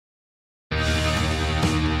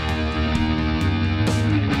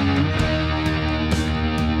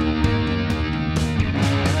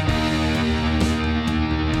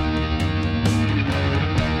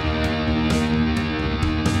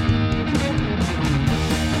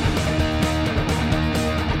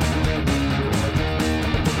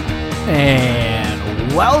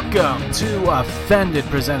And welcome to Offended,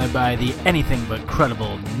 presented by the Anything But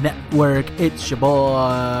Credible Network. It's your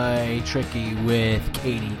boy, Tricky, with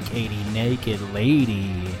Katie Naked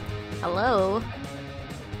Lady. Hello.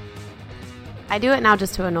 I do it now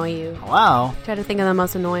just to annoy you. Hello. Try to think of the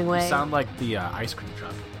most annoying way. You sound like the ice cream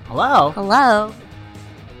truck. Hello. Hello.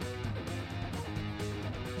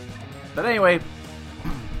 But anyway,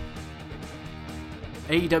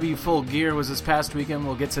 AEW Full Gear was this past weekend.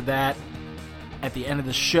 We'll get to that at the end of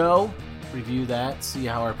the show. Review that, see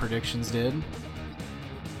how our predictions did.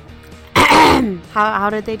 How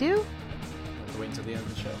did they do? Wait until the end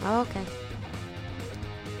of the show. Oh, okay.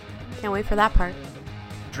 Can't wait for that part.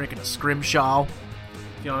 Drinking a scrimshaw.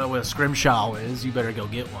 If you don't know what a scrimshaw is, you better go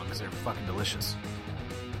get one because they're fucking delicious.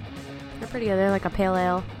 They're pretty good. They're like a pale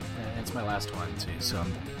ale. And it's my last one too, so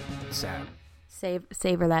I'm sad.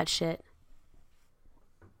 Savor that shit.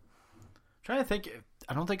 Trying to think.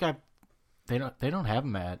 I don't think they don't have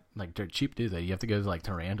them at like dirt cheap, do they? You have to go to like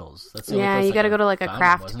to Randall's. That's the only place you got to go to like a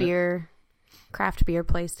craft beer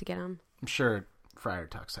place to get them. I'm sure Friar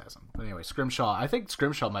Tuck's has them. But anyway, Scrimshaw. I think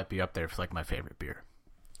Scrimshaw might be up there for like my favorite beer.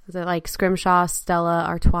 Is it like Scrimshaw, Stella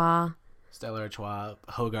Artois? Stella Artois,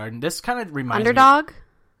 Hoegaarden. This kind of reminds Underdog? me.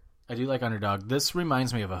 I do like Underdog. This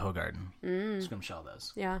reminds me of a Hoegaarden. Scrimshaw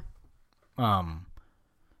does. Yeah.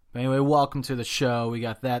 But anyway, welcome to the show. We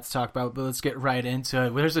got that to talk about, but let's get right into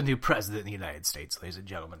it. There's a new president in the United States, ladies and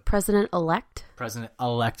gentlemen. President-elect?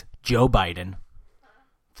 President-elect Joe Biden.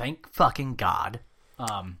 Thank fucking God.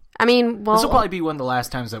 I mean, well, this will probably be one of the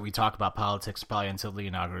last times that we talk about politics, probably until the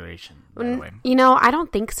inauguration. By the way. You know, I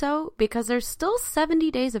don't think so, because there's still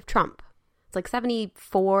 70 days of Trump. It's like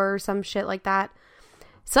 74 or some shit like that.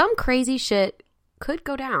 Some crazy shit could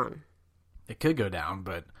go down. It could go down,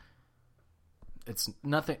 but it's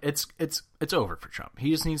nothing. It's over for Trump.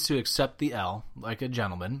 He just needs to accept the L like a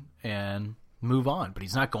gentleman and move on. But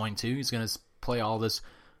he's not going to. He's going to play all this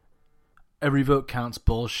every vote counts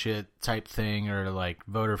bullshit type thing, or like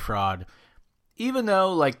voter fraud. Even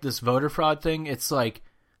though like this voter fraud thing, it's like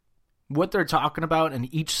what they're talking about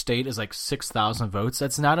in each state is like 6,000 votes.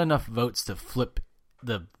 That's not enough votes to flip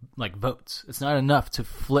the like votes. It's not enough to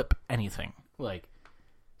flip anything. Like,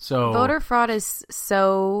 so voter fraud is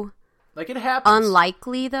so like it happens.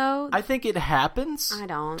 Unlikely though. I think it happens. I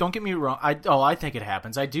don't. Don't get me wrong. I think it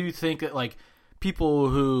happens. I do think that like people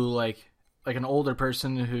who like an older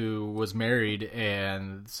person who was married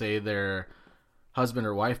and say their husband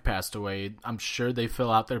or wife passed away, I'm sure they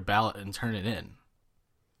fill out their ballot and turn it in.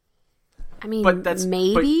 I mean,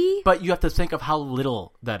 maybe. But you have to think of how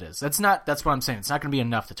little that is. That's what I'm saying. It's not going to be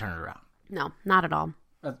enough to turn it around. No, not at all.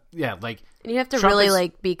 Yeah, like you have to Trump really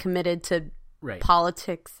like be committed to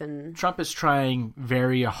politics, and Trump is trying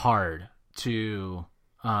very hard to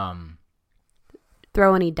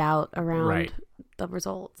throw any doubt around the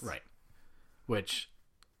results. Right. Which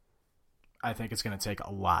I think it's going to take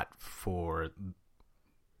a lot for it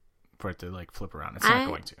to like flip around. It's not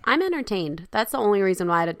going to. I'm entertained. That's the only reason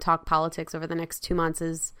why I'd talk politics over the next 2 months,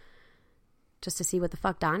 is just to see what the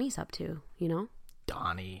fuck Donnie's up to, you know?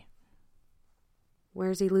 Donnie.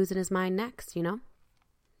 Where's he losing his mind next, you know?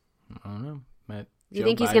 I don't know. You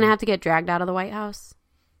think he's going to have to get dragged out of the White House?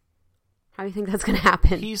 How do you think that's going to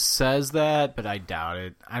happen? He says that, but I doubt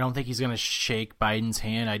it. I don't think he's going to shake Biden's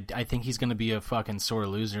hand. I think he's going to be a fucking sore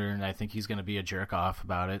loser, and I think he's going to be a jerk off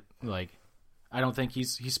about it. Like, I don't think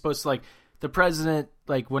he's supposed to, like, the president,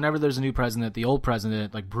 like, whenever there's a new president, the old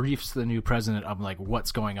president, like, briefs the new president of, like,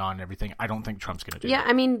 what's going on and everything. I don't think Trump's going to do that. Yeah,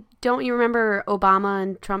 I mean, don't you remember Obama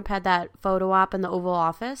and Trump had that photo op in the Oval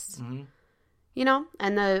Office? Mm-hmm. You know?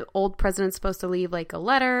 And the old president's supposed to leave, like, a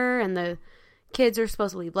letter, and the kids are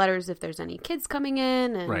supposed to leave letters if there's any kids coming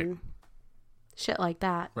in, and shit like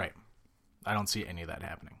that. Right. I don't see any of that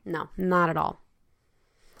happening. No, not at all.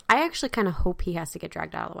 I actually kind of hope he has to get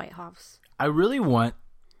dragged out of the White House. I really want,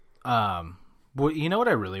 well, you know what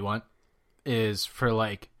I really want is for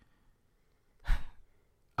like,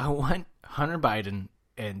 I want Hunter Biden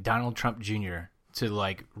and Donald Trump Jr. to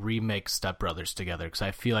like remake Step Brothers together, because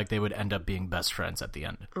I feel like they would end up being best friends at the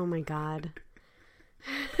end. Oh my God.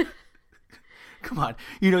 Come on.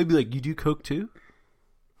 You know, he'd be like, you do coke too?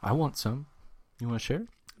 I want some. You want to share?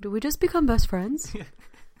 Do we just become best friends?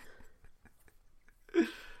 That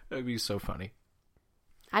would be so funny.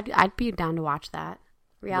 I'd be down to watch that.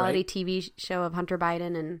 Reality TV show of Hunter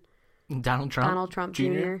Biden and Donald Trump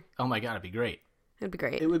Jr. Oh my God, it'd be great. It'd be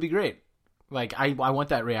great. It would be great. Like, I want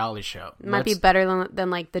that reality show. It might be better than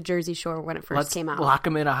like the Jersey Shore when it first came out. Let's lock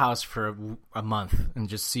them in a house for a month and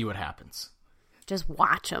just see what happens. Just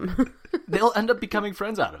watch them. They'll end up becoming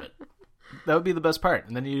friends out of it. That would be the best part.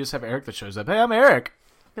 And then you just have Eric that shows up. Hey, I'm Eric.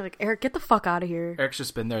 You're like, Eric, get the fuck out of here. Eric's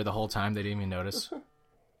just been there the whole time. They didn't even notice.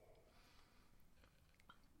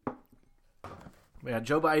 Yeah,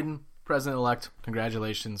 Joe Biden, president-elect.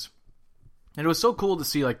 Congratulations. And it was so cool to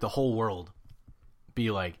see, like, the whole world be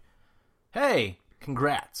like, hey,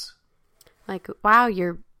 congrats. Like, wow,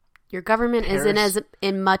 your government Paris, isn't as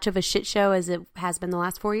in much of a shit show as it has been the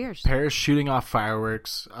last 4 years. Paris shooting off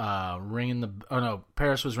fireworks,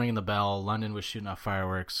 Paris was ringing the bell. London was shooting off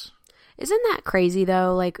fireworks. Isn't that crazy,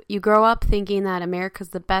 though? Like, you grow up thinking that America's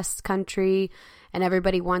the best country and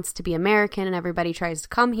everybody wants to be American and everybody tries to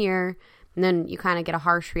come here. And then you kind of get a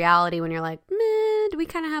harsh reality when you're like, meh, do we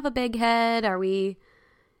kind of have a big head? Are we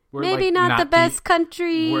maybe like, not the best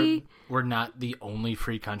country? We're not the only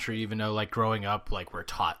free country, even though, like, growing up, like, we're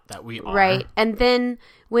taught that we are. Right. And then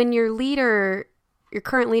when your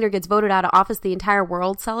current leader gets voted out of office, the entire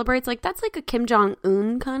world celebrates. Like, that's like a Kim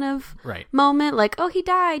Jong-un kind of moment. Like, oh, he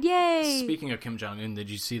died. Yay. Speaking of Kim Jong-un, did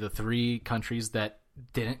you see the 3 countries that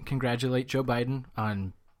didn't congratulate Joe Biden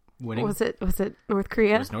on winning? Was it North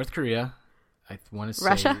Korea? It was North Korea. I want to say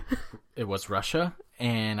Russia? It was Russia,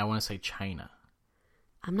 and I want to say China.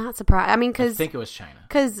 I'm not surprised. I mean, because I think it was China.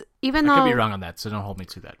 Because even though I could be wrong on that, so don't hold me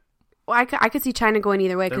to that. Well, I could see China going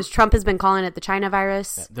either way because Trump has been calling it the China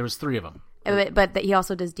virus. Yeah, there was 3 of them, but he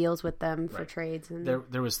also does deals with them for trades. And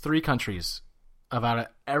there was 3 countries. About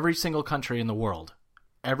every single country in the world,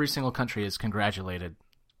 every single country has congratulated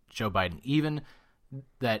Joe Biden. Even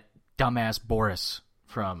that dumbass Boris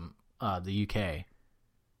from the UK,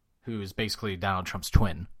 who is basically Donald Trump's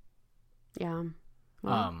twin. Yeah.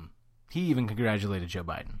 Well. He even congratulated Joe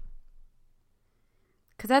Biden.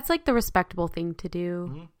 Because that's like the respectable thing to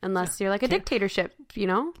do, unless you're like a dictatorship, you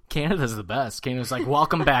know? Canada's the best. Canada's like,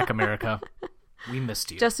 welcome back, America. We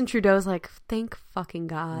missed you. Justin Trudeau's like, thank fucking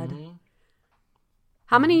God.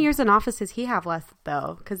 How many years in office does he have left,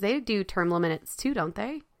 though? Because they do term limits too, don't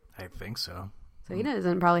they? I think so. So he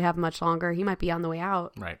doesn't probably have much longer. He might be on the way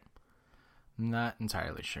out. Right. Not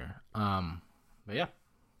entirely sure. But yeah.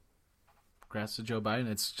 Congrats to Joe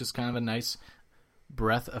Biden. It's just kind of a nice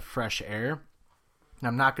breath of fresh air. And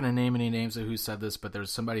I'm not going to name any names of who said this, but there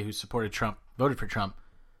was somebody who supported Trump, voted for Trump.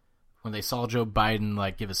 When they saw Joe Biden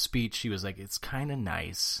like give a speech, he was like, "It's kind of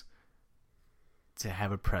nice to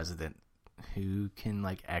have a president who can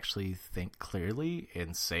like actually think clearly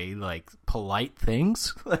and say like polite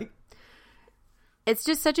things." Like, it's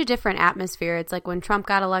just such a different atmosphere. It's like when Trump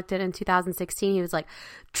got elected in 2016, he was like,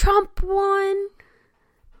 "Trump won.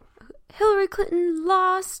 Hillary Clinton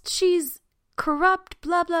lost. She's corrupt,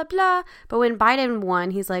 blah, blah, blah." But when Biden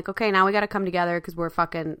won, he's like, okay, now we got to come together because we're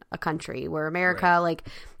fucking a country. We're America. Right. Like,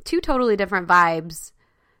 2 totally different vibes,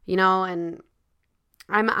 you know? And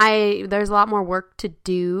there's a lot more work to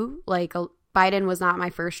do. Like, Biden was not my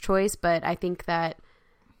first choice, but I think that,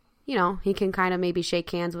 you know, he can kind of maybe shake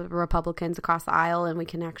hands with Republicans across the aisle and we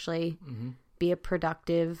can actually be a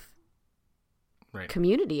productive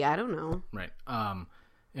community. I don't know. Right.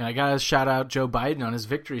 And I gotta shout out Joe Biden on his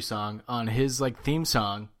victory song, on his like theme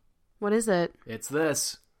song. What is it? It's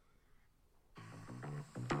this.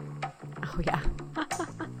 Oh yeah.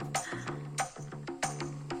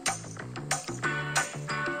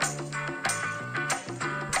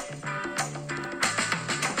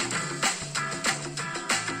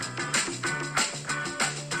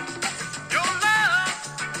 Your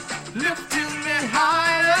love lifting me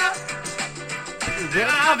higher than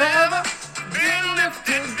I've ever been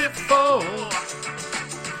lifted before.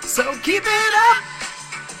 So keep it up,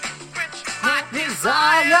 my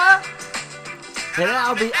desire, and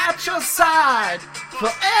I'll be at your side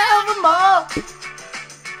forevermore.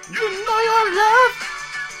 You know your love.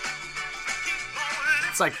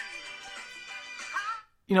 It's like,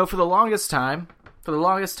 you know, for the longest time,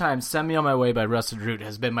 "Send Me On My Way" by Rusted Root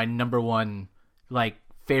has been my number 1 like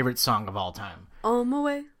favorite song of all time. On My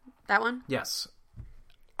Way? That one? Yes.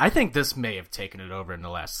 I think this may have taken it over in the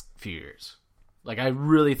last few years. Like, I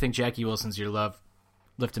really think Jackie Wilson's "Your Love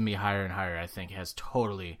Lifted Me Higher and Higher," I think, has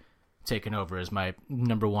totally taken over as my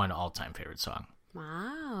number 1 all-time favorite song.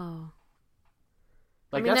 Wow.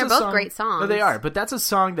 Like, I mean, they're both great songs. No, they are, but that's a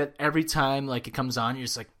song that every time like it comes on, you're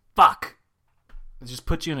just like, fuck. It just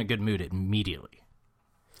puts you in a good mood immediately.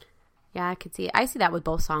 Yeah, I could see it. I see that with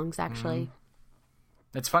both songs, actually.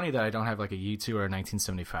 It's funny that I don't have like a U2 or a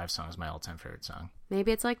 1975 song as my all-time favorite song.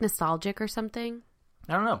 Maybe it's like nostalgic or something.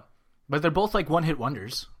 I don't know. But they're both like one-hit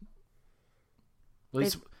wonders. At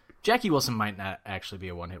least Jackie Wilson might not actually be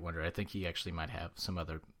a one-hit wonder. I think he actually might have some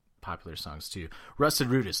other popular songs too. Rusted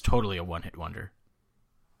Root is totally a one-hit wonder.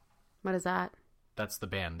 What is that? That's the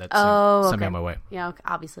band. That's Send Me On My Way. Yeah, okay,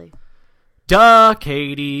 obviously. Duh,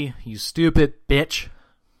 Katie, you stupid bitch.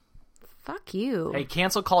 Fuck you. Hey,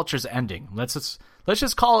 cancel culture's ending. Let's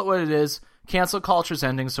just call it what it is. Cancel culture's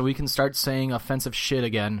ending so we can start saying offensive shit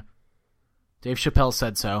again. Dave Chappelle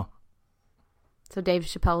said so. So Dave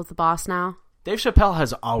Chappelle is the boss now? Dave Chappelle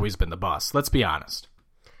has always been the boss. Let's be honest.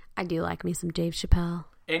 I do like me some Dave Chappelle.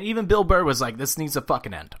 And even Bill Burr was like, this needs to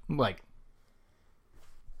fucking end. Like,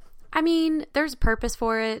 I mean, there's a purpose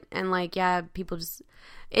for it. And like, yeah, people just...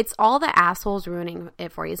 It's all the assholes ruining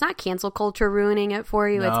it for you. It's not cancel culture ruining it for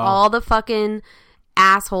you. No. It's all the fucking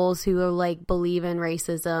assholes who are like believe in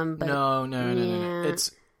racism. But No.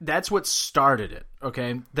 That's what started it,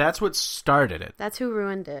 okay? That's what started it. That's who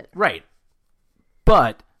ruined it. Right.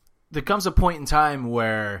 But there comes a point in time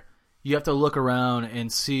where you have to look around and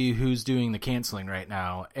see who's doing the canceling right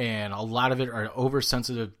now. And a lot of it are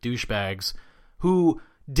oversensitive douchebags who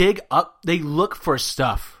dig up, they look for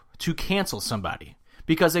stuff to cancel somebody.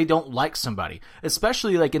 Because they don't like somebody,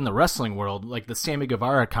 especially like in the wrestling world, like the Sammy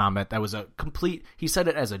Guevara comment. That was a complete. He said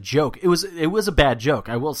it as a joke. It was a bad joke.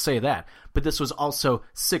 I will say that. But this was also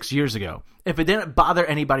 6 years ago. If it didn't bother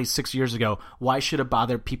anybody 6 years ago, why should it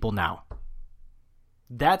bother people now?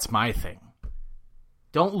 That's my thing.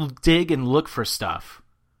 Don't dig and look for stuff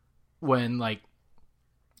when like.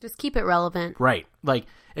 Just keep it relevant, right? Like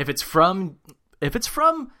if it's from.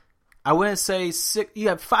 I wouldn't say you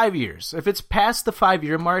have 5 years. If it's past the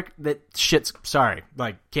 5-year mark, that shit's can't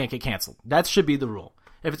get canceled. That should be the rule.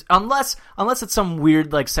 If it's unless it's some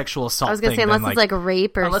weird like sexual assault. I was gonna thing, say unless then, it's like a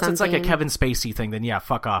rape or unless something. it's like a Kevin Spacey thing, then yeah,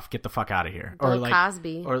 fuck off, get the fuck out of here. Bill or like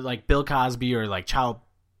Cosby, or like Bill Cosby, or like child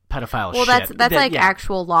pedophile. Well, shit. that's like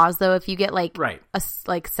actual laws though. If you get like right.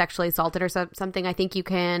 like sexually assaulted or something, I think you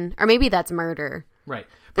can, or maybe that's murder. Right.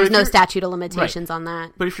 There's no statute of limitations on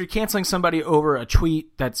that. But if you're canceling somebody over a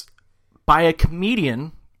tweet that's by a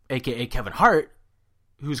comedian, aka Kevin Hart,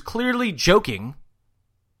 who's clearly joking,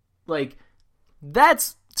 like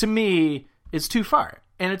that's to me is too far.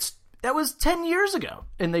 And that was 10 years ago,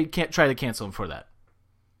 and they can't try to cancel him for that.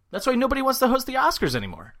 That's why nobody wants to host the Oscars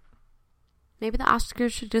anymore. Maybe the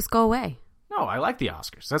Oscars should just go away. No, I like the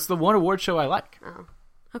Oscars. That's the one award show I like. Oh,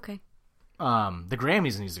 okay. The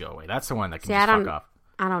Grammys needs to go away. That's the one that can fuck off.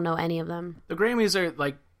 I don't know any of them. The Grammys are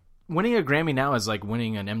like winning a Grammy now is like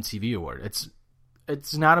winning an MTV award.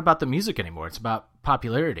 It's not about the music anymore. It's about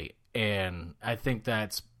popularity, and I think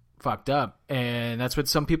that's fucked up. And that's what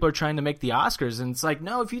some people are trying to make the Oscars. And it's like,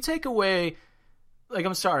 no, if you take away, like,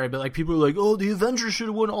 I'm sorry, but like people are like, oh, the Avengers should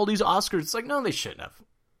have won all these Oscars. It's like, no, they shouldn't have.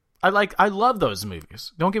 I love those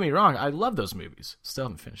movies. Don't get me wrong. I love those movies. Still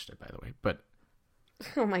haven't finished it, by the way. But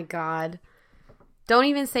oh my god, don't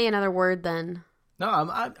even say another word then. No,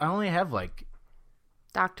 I only have like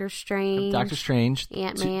Doctor Strange,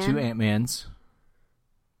 Ant-Man. Two Ant-Mans,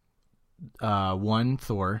 one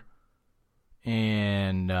Thor,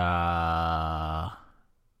 and I'm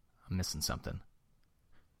missing something.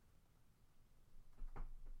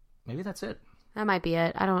 Maybe that's it. That might be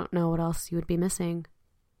it. I don't know what else you would be missing.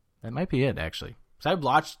 That might be it, actually. So I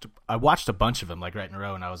watched a bunch of them like right in a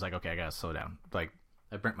row, and I was like, okay, I gotta slow down. Like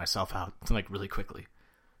I burnt myself out like really quickly.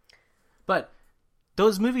 But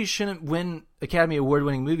those movies shouldn't win Academy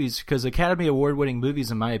Award-winning movies, because Academy Award-winning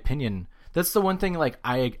movies, in my opinion, that's the one thing like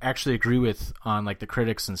I actually agree with on like the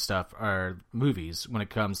critics and stuff, are movies when it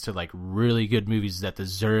comes to like really good movies that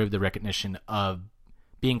deserve the recognition of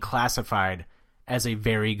being classified as a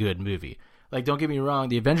very good movie. Like, don't get me wrong,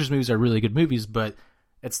 the Avengers movies are really good movies, but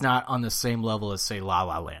it's not on the same level as, say, La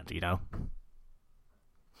La Land, you know?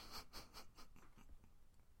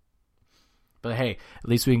 But hey, at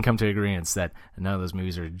least we can come to agreement that none of those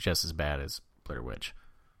movies are just as bad as Blair Witch.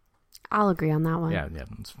 I'll agree on that one. Yeah,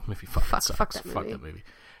 this movie fuck that movie.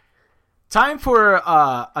 Time for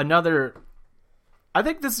another. I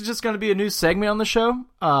think this is just going to be a new segment on the show.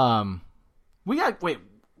 Wait,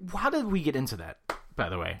 how did we get into that? By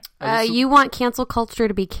the way, you want cancel culture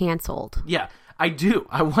to be canceled? Yeah, I do.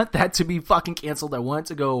 I want that to be fucking canceled. I want it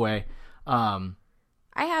to go away.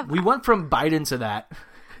 We went from Biden to that.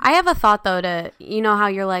 I have a thought though, to, you know how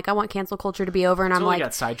you're like, I want cancel culture to be over, and I'm like,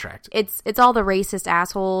 got sidetracked. It's all the racist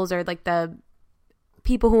assholes, or like the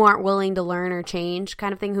people who aren't willing to learn or change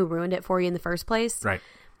kind of thing, who ruined it for you in the first place. Right.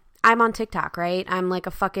 I'm on TikTok, right? I'm like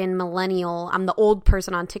a fucking millennial. I'm the old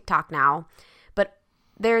person on TikTok now. But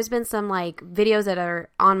there's been some like videos that are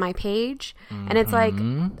on my page, and it's like,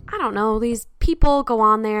 I don't know, these people go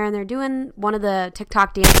on there and they're doing one of the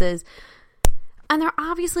TikTok dances, and they're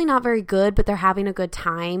obviously not very good, but they're having a good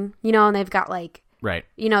time, you know, and they've got like, right,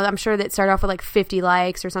 you know, I'm sure that started off with like 50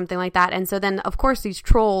 likes or something like that. And so then, of course, these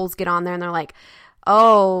trolls get on there and they're like,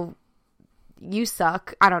 oh, you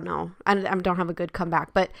suck. I don't know. I don't have a good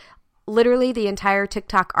comeback. But literally the entire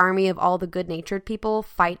TikTok army of all the good-natured people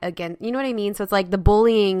fight against, you know what I mean? So it's like the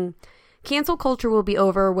bullying, cancel culture will be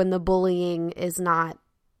over when the bullying is not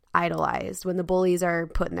idolized, when the bullies are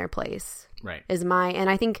put in their place. Right. And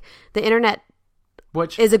I think the internet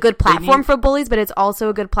Which is a good platform for bullies, but it's also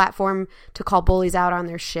a good platform to call bullies out on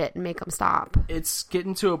their shit and make them stop. It's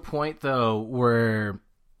getting to a point, though, where,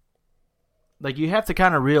 like, you have to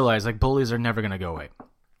kind of realize, like, bullies are never going to go away.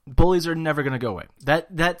 Bullies are never going to go away.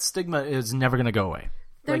 That stigma is never going to go away.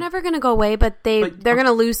 They're never going to go away, but they're going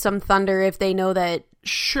to lose some thunder if they know that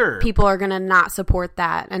people are going to not support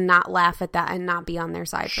that and not laugh at that and not be on their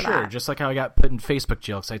side for that. Sure, just like how I got put in Facebook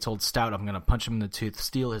jail because I told Stout I'm going to punch him in the tooth,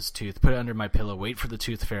 steal his tooth, put it under my pillow, wait for the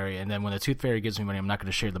tooth fairy, and then when the tooth fairy gives me money, I'm not going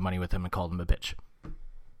to share the money with him and call him a bitch.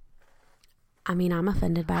 I mean, I'm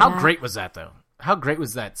offended by that. How great was that, though? How great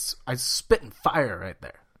was that? I spitting fire right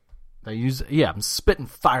there. I'm spitting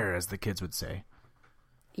fire, as the kids would say.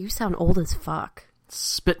 You sound old as fuck.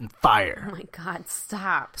 Spitting fire. Oh my god,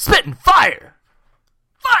 stop. Spitting fire!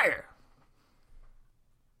 Fire!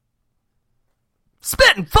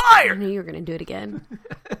 Spitting fire! I knew you were going to do it again.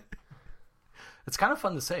 It's kind of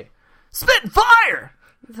fun to say. Spitting fire!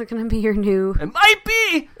 Is it going to be your new... It might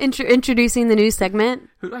be! Introducing the new segment?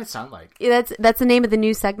 Who do I sound like? Yeah, that's the name of the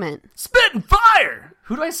new segment. Spitting fire!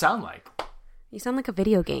 Who do I sound like? You sound like a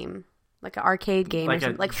video game. Like an arcade game or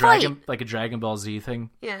something. Like like a Dragon Ball Z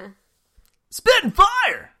thing? Yeah. Spitting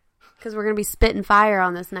fire! Because we're going to be spitting fire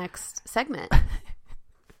on this next segment.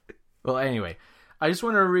 Well, anyway, I just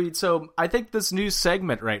want to read. So I think this new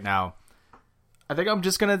segment right now, I think I'm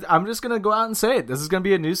just gonna go out and say it. This is gonna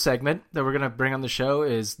be a new segment that we're gonna bring on the show.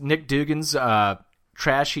 Is Nick Dugan's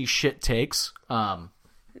trashy shit takes.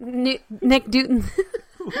 Nick Dugan.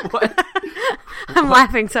 What? I'm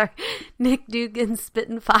laughing. Sorry, Nick Dugan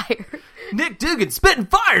spitting fire. Nick Dugan spitting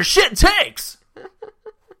fire. Shit takes.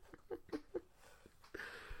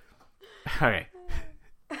 Okay.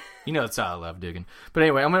 You know it's all I love, Dugan. But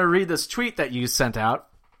anyway, I'm going to read this tweet that you sent out.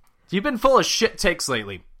 You've been full of shit takes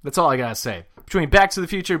lately. That's all I got to say. Between Back to the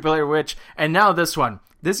Future, Blair Witch, and now this one.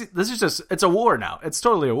 This is just, it's a war now. It's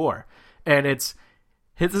totally a war. And this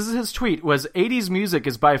is his tweet, was 80s music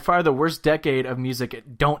is by far the worst decade of music.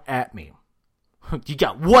 Don't at me. You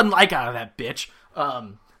got one like out of that, bitch.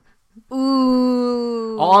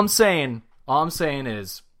 Ooh. All I'm saying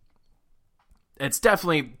is it's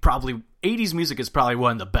definitely probably 80s music is probably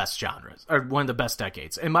one of the best genres or one of the best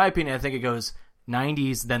decades. In my opinion, I think it goes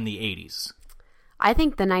 90s then the 80s. I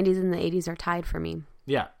think the 90s and the 80s are tied for me.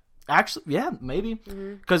 Yeah. Actually, yeah, maybe.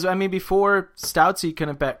 Because, I mean, before Stoutsy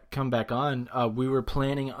come back on, we were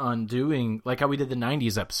planning on doing, like how we did the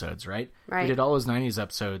 90s episodes, right? Right. We did all those 90s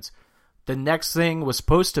episodes. The next thing was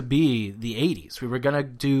supposed to be the 80s. We were going to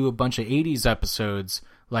do a bunch of 80s episodes,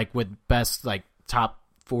 like with best, like, top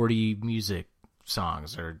 40 music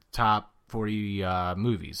songs or top 40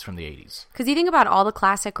 movies from the 80s. Because you think about all the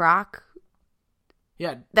classic rock...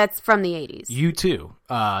 Yeah. That's from the 80s.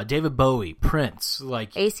 U2, David Bowie, Prince,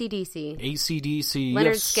 like... AC/DC.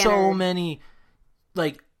 Leonard Skinner. So many,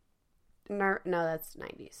 like... No, that's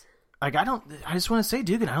 90s. Like, I just want to say,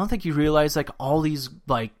 Dugan, I don't think you realize, like, all these,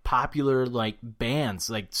 like, popular, like, bands,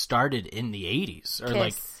 like, started in the 80s. Or, Kiss.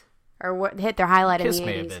 like... Or what hit their highlight in the 80s. Kiss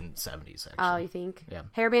may have been 70s, actually. Oh, you think? Yeah.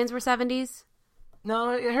 Hair bands were 70s? No,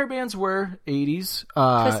 hair bands were 80s.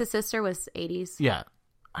 Twisted Sister was 80s. Yeah.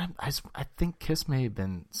 I think Kiss may have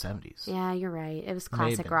been 70s. Yeah, you're right. It was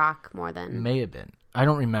classic rock more than... May have been. I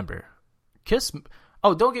don't remember. Kiss...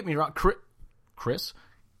 Oh, don't get me wrong. Chris?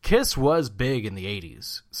 Kiss was big in the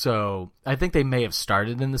 80s. So I think they may have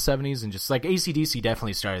started in the 70s and just... Like, AC/DC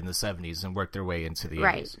definitely started in the 70s and worked their way into the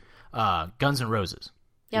 80s. Right. Guns N' Roses.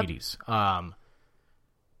 Yep. 80s.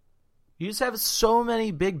 You just have so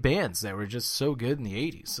many big bands that were just so good in the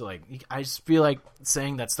 80s. So, like, I just feel like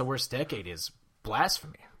saying that's the worst decade is...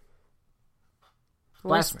 blasphemy.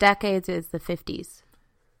 Worst decades is the 50s.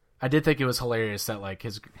 I did think it was hilarious that, like,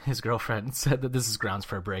 his girlfriend said that this is grounds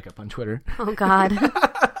for a breakup on Twitter. Oh God.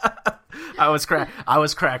 I was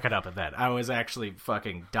cracking up at that. I was actually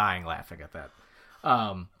fucking dying laughing at that.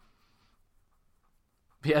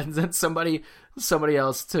 Yeah, and then somebody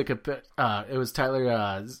else took it was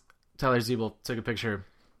Tyler Zebel took a picture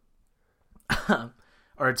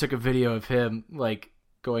or took a video of him, like,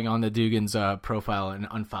 going on the Dugan's profile and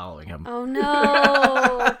unfollowing him. Oh,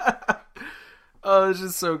 no. Oh, it's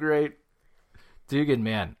just so great. Dugan,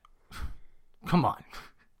 man. Come on.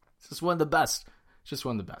 It's just one of the best. It's just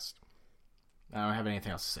one of the best. I don't have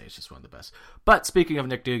anything else to say. It's just one of the best. But speaking of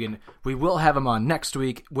Nick Dugan, we will have him on next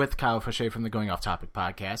week with Kyle Fauché from the Going Off Topic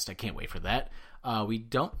podcast. I can't wait for that. We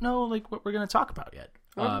don't know, like, what we're going to talk about yet.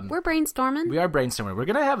 We're brainstorming. We are brainstorming. We're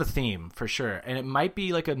gonna have a theme for sure, and it might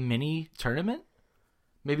be like a mini tournament.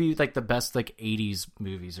 Maybe like the best like 80s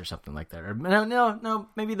movies or something like that. Or no.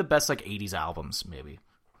 Maybe the best like 80s albums. Maybe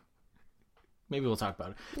we'll talk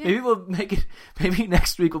about it. Yeah. Maybe we'll make it. Maybe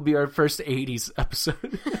next week will be our first 80s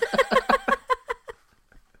episode.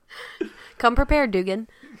 Come prepared, Dugan.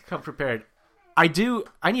 Come prepared. I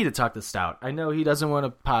need to talk to Stout. I know he doesn't want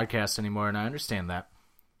to podcast anymore, and I understand that.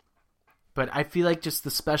 But I feel like just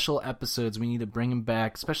the special episodes, we need to bring him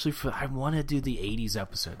back, especially I want to do the 80s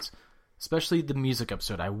episodes. Especially the music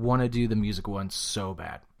episode. I want to do the music one so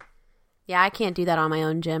bad. Yeah, I can't do that on my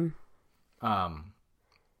own, Jim. Yeah.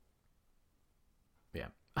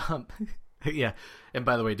 Yeah. And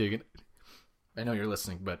by the way, Dugan, I know you're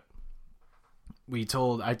listening, but I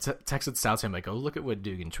texted Stout to him, like, oh, look at what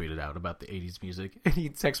Dugan tweeted out about the 80s music. And he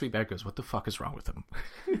texts me back, goes, what the fuck is wrong with him?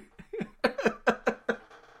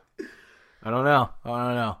 I don't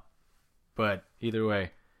know. But either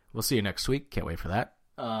way, we'll see you next week. Can't wait for that.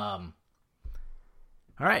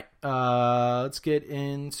 All right. Let's get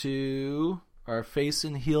into our face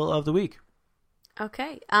and heel of the week.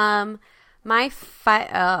 Okay. My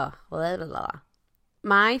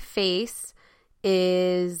face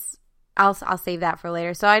is I'll save that for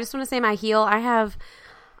later. So I just want to say my heel. I have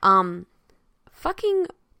fucking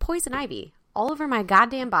poison ivy all over my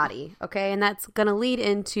goddamn body, okay? And that's going to lead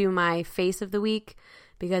into my face of the week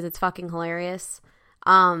because it's fucking hilarious.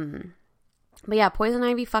 But yeah, poison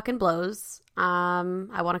ivy fucking blows.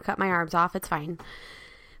 I want to cut my arms off. It's fine.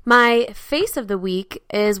 My face of the week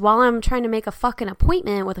is while I'm trying to make a fucking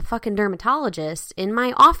appointment with a fucking dermatologist in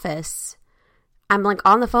my office. I'm like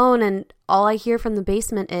on the phone and all I hear from the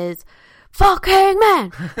basement is fuck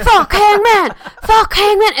Hangman, fuck Hangman, fuck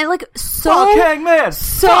Hangman, and like fuck Hangman,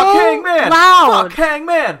 so fuck Hangman, loud. Fuck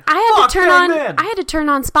Hangman. I had to turn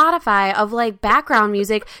on Spotify of like background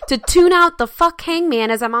music to tune out the fuck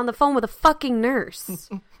Hangman as I'm on the phone with a fucking nurse.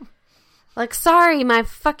 Like, sorry, my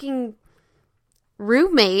fucking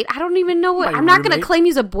roommate. I don't even know what. I'm not going to claim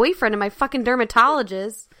he's a boyfriend of my fucking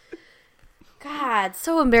dermatologist. God,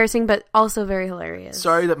 so embarrassing, but also very hilarious.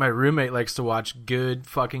 Sorry that my roommate likes to watch good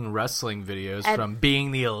fucking wrestling videos from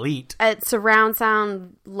Being the Elite. At surround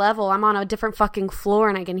sound level, I'm on a different fucking floor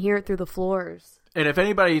and I can hear it through the floors. And if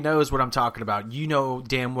anybody knows what I'm talking about, you know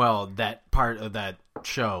damn well that part of that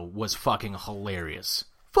show was fucking hilarious.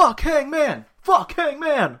 Fuck Hangman! Fuck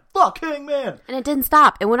Hangman! Fuck Hangman! And it didn't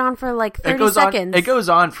stop. It went on for like 30 seconds. It goes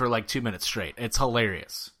on for like 2 minutes straight. It's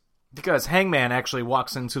hilarious. Because Hangman actually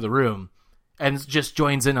walks into the room and just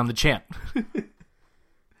joins in on the chant.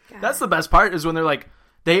 That's the best part is when they're like,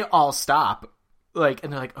 they all stop. Like,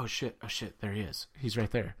 and they're like, oh shit, there he is. He's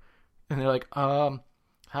right there. And they're like, hi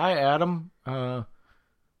Adam. You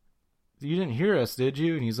didn't hear us, did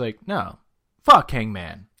you? And he's like, no. Fuck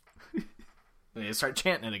Hangman. And they start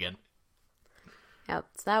chanting it again. Yep,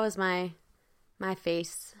 so that was my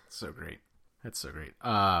face. So great. That's so great.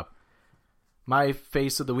 My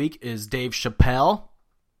face of the week is Dave Chappelle.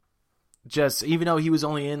 Just, even though he was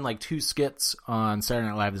only in like 2 skits on Saturday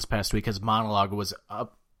Night Live this past week, his monologue was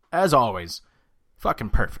up, as always,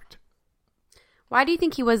 fucking perfect. Why do you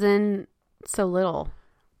think he was in so little?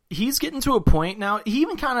 He's getting to a point now, he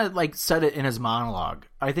even kind of like said it in his monologue.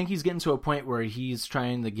 I think he's getting to a point where he's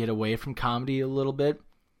trying to get away from comedy a little bit.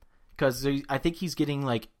 Because I think he's getting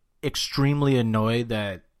like extremely annoyed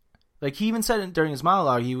that, like he even said it during his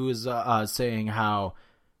monologue, he was saying how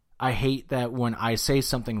I hate that when I say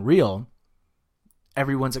something real,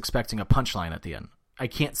 everyone's expecting a punchline at the end. I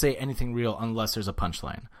can't say anything real unless there's a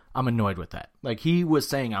punchline. I'm annoyed with that. Like he was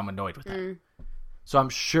saying I'm annoyed with that. So I'm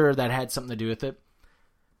sure that had something to do with it.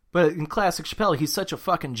 But in classic Chappelle, he's such a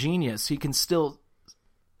fucking genius. He can still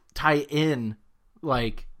tie in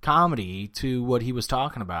like comedy to what he was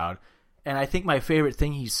talking about. And I think my favorite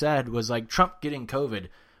thing he said was like Trump getting COVID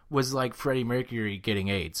was like Freddie Mercury getting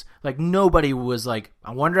AIDS. Like nobody was like,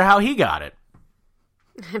 I wonder how he got it.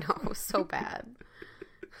 I know, it was so bad.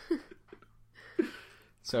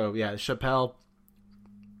 So yeah, Chappelle,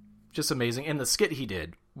 just amazing. And the skit he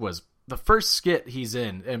did was the first skit he's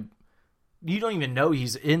in, and you don't even know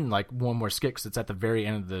he's in like one more skit because it's at the very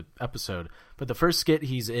end of the episode. But the first skit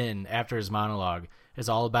he's in after his monologue is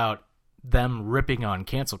all about them ripping on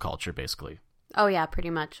cancel culture, basically. Oh yeah,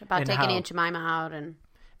 pretty much. About taking Aunt Jemima out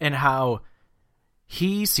and how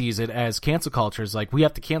he sees it as cancel culture is like, we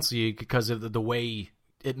have to cancel you because of the way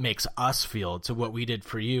it makes us feel to what we did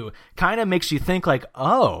for you. Kind of makes you think like,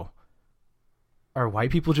 oh, are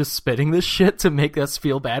white people just spitting this shit to make us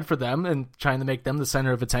feel bad for them and trying to make them the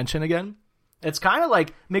center of attention again? It's kind of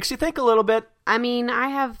like, makes you think a little bit. I mean, I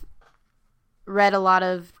have read a lot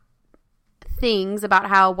of things about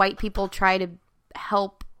how white people try to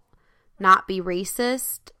help not be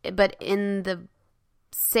racist, but in the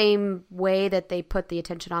same way that they put the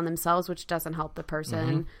attention on themselves, which doesn't help the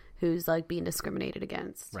person who's like being discriminated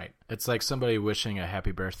against. Right. It's like somebody wishing a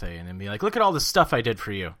happy birthday and then be like, look at all the stuff I did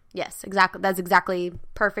for you. Yes, exactly. That's exactly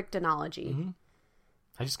perfect analogy.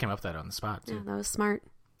 I just came up with that on the spot, too. Yeah, that was smart.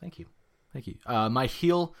 Thank you. My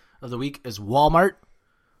heel of the week is Walmart.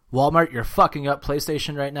 Walmart, you're fucking up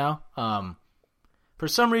PlayStation right now. For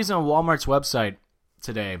some reason on Walmart's website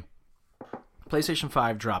today, PlayStation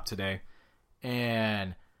 5 dropped today,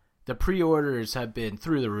 and the pre-orders have been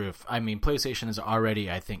through the roof. I mean, PlayStation is already,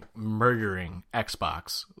 I think, murdering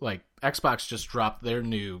Xbox. Like, Xbox just dropped their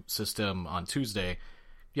new system on Tuesday.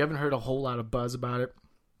 You haven't heard a whole lot of buzz about it?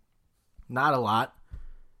 Not a lot.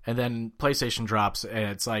 And then PlayStation drops, and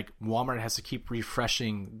it's like Walmart has to keep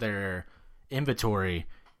refreshing their inventory,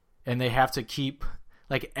 and they have to keep,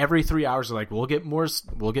 like, every 3 hours, they're like, we'll get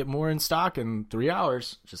more in stock in 3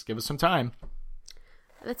 hours. Just give us some time.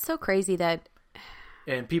 That's so crazy that...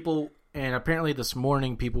 And apparently this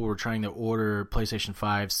morning, people were trying to order PlayStation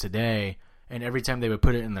 5s today, and every time they would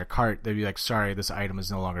put it in their cart, they'd be like, sorry, this item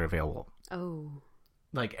is no longer available. Oh.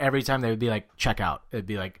 Like, every time they would be like, check out. It'd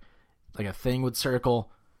be like a thing would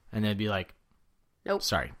circle, and they'd be like, nope.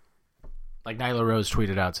 Sorry. Like, Nyla Rose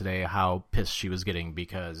tweeted out today how pissed she was getting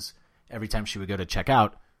because every time she would go to check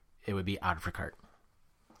out, it would be out of her cart.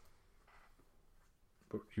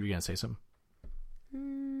 You were going to say something?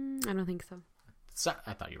 I don't think so.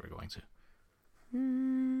 I thought you were going to.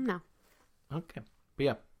 No. Okay. But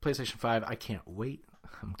yeah, PlayStation 5, I can't wait.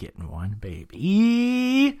 I'm getting one,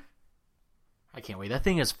 baby. I can't wait. That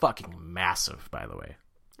thing is fucking massive, by the way.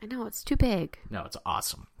 I know, it's too big. No, it's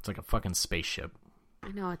awesome. It's like a fucking spaceship.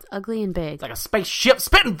 I know, it's ugly and big. It's like a spaceship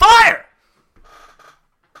spitting fire!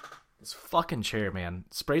 This fucking chair, man.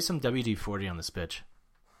 Spray some WD-40 on this bitch.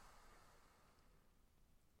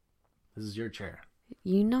 This is your chair.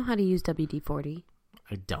 You know how to use WD-40.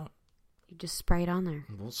 I don't. You just spray it on there.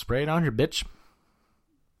 We'll spray it on your bitch.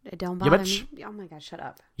 It don't bother bitch. me. Oh my god, shut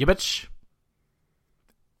up. You bitch.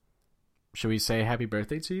 Should we say happy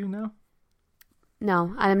birthday to you now?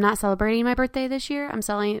 No, I'm not celebrating my birthday this year. I'm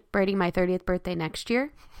celebrating my 30th birthday next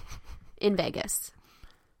year in Vegas.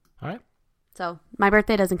 All right. So my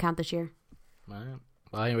birthday doesn't count this year. All right.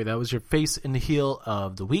 Well, anyway, that was your face in the heel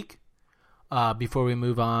of the week. Before we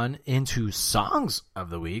move on into songs of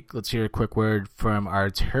the week, let's hear a quick word from our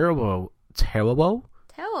terrible.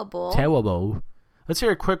 Let's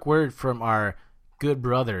hear a quick word from our good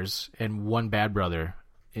brothers and one bad brother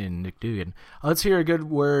in Nick Dugan. Let's hear a great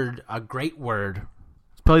word.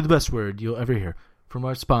 It's probably the best word you'll ever hear from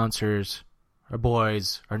our sponsors, our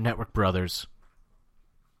boys, our network brothers.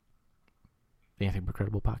 The Anything But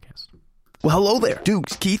Credible podcast. Well, hello there.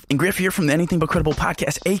 Dukes, Keith, and Griff here from the Anything But Credible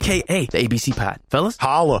podcast, a.k.a. the ABC Pod. Fellas?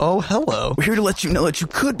 Holla. Oh, hello. We're here to let you know that you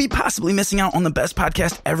could be possibly missing out on the best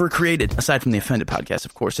podcast ever created, aside from the Offended podcast,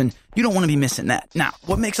 of course, and you don't want to be missing that. Now,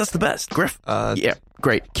 what makes us the best? Griff? Yeah,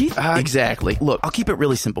 great. Keith? Exactly. Look, I'll keep it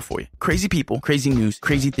really simple for you. Crazy people, crazy news,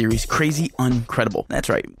 crazy theories, crazy uncredible. That's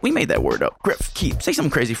right. We made that word up. Griff, Keith, say something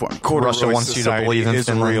crazy for me. Russia wants you to believe in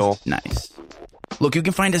Finland. Real. Nice. Look, you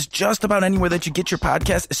can find us just about anywhere that you get your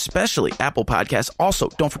podcasts, especially Apple Podcasts. Also,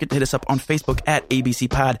 don't forget to hit us up on Facebook at ABC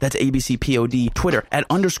Pod. That's ABC POD. Twitter at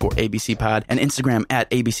 _ABC Pod. And Instagram at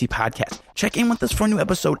ABC Podcast. Check in with us for a new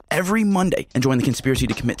episode every Monday and join the conspiracy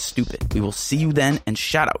to commit stupid. We will see you then, and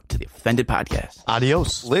shout out to the Offended Podcast.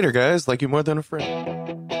 Adios. Later, guys. Like you more than a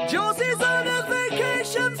friend. Josie's on a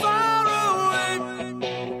vacation far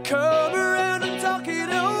away. Come around and talk it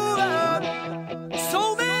over.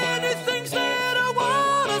 So many things that I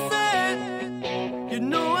wanna say. You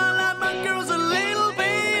know I like my girls a little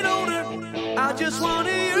bit older. I just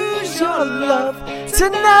wanna use your love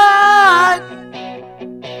tonight.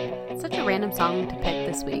 Such a random song to pick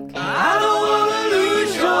this week. I don't wanna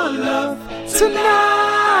lose your love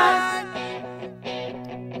tonight.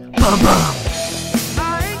 I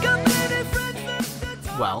ain't got many friends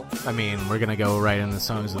that Well, I mean, we're going to go right into the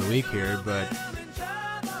songs of the week here, but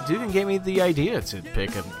Dugan gave me the idea to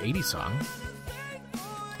pick an 80s song.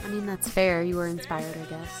 I mean, that's fair. You were inspired, I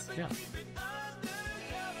guess. Yeah.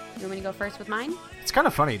 You want me to go first with mine? It's kind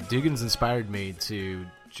of funny. Dugan's inspired me to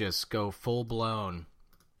just go full-blown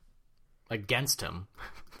against him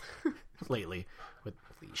lately with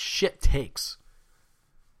these shit takes.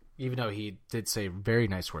 Even though he did say very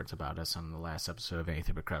nice words about us on the last episode of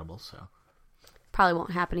Anything But Credible, so... Probably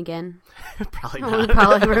won't happen again. Probably We'll not.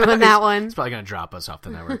 probably ruin that one. He's probably going to drop us off the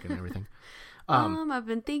network and everything. I've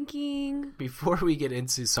been thinking. Before we get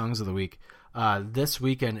into Songs of the Week, this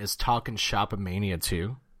weekend is Talkin' Shop-A-Mania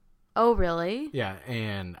 2. Oh, really? Yeah,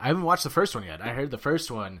 and I haven't watched the first one yet. I heard the first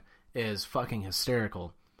one is fucking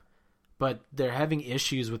hysterical. But they're having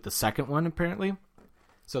issues with the second one, apparently.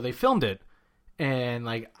 So they filmed it, and,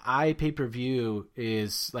 like, iPay-per-view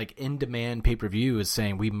is, like, in-demand pay-per-view is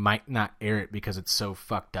saying we might not air it because it's so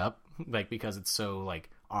fucked up. Like, because it's so, like,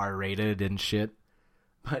 R-rated and shit.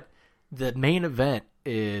 But the main event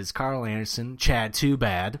is Carl Anderson, Chad Too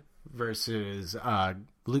Bad, versus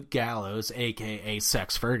Luke Gallows, a.k.a.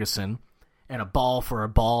 Sex Ferguson, and a ball for a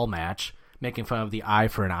ball match, making fun of the eye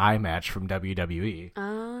for an eye match from WWE.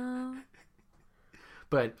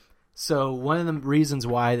 But, so, one of the reasons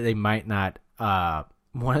why they might not,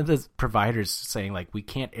 one of the providers saying, like, we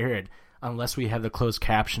can't air it unless we have the closed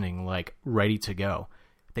captioning, like, ready to go.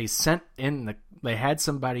 They they had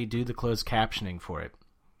somebody do the closed captioning for it.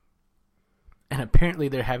 And apparently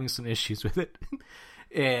they're having some issues with it.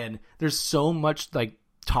 And there's so much, like,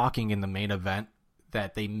 talking in the main event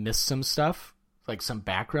that they miss some stuff, like some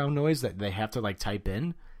background noise that they have to, like, type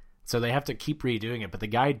in. So they have to keep redoing it. But the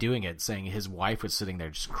guy doing it saying his wife was sitting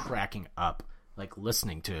there just cracking up, like,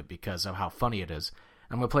 listening to it because of how funny it is.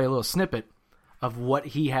 I'm going to play a little snippet of what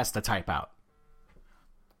he has to type out.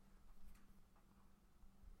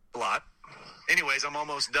 A lot. Anyways, I'm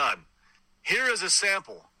almost done. Here is a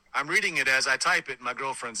sample. I'm reading it as I type it, and my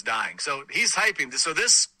girlfriend's dying. So he's typing. So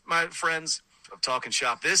this, my friends of Talking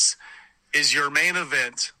Shop, this is your main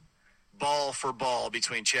event, ball for ball,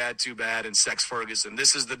 between Chad Too Bad and Sex Ferguson.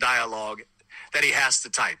 This is the dialogue that he has to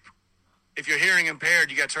type. If you're hearing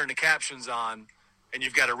impaired, you got to turn the captions on, and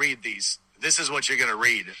you've got to read these. This is what you're going to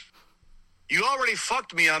read. You already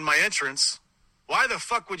fucked me on my entrance. Why the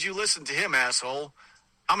fuck would you listen to him, asshole?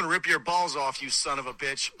 I'm going to rip your balls off, you son of a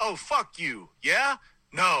bitch. Oh, fuck you. Yeah?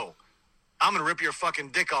 No. I'm going to rip your fucking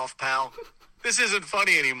dick off, pal. This isn't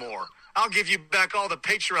funny anymore. I'll give you back all the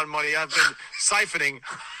Patreon money I've been siphoning.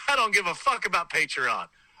 I don't give a fuck about Patreon.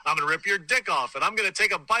 I'm going to rip your dick off, and I'm going to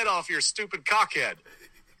take a bite off your stupid cockhead.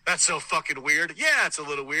 That's so fucking weird. Yeah, it's a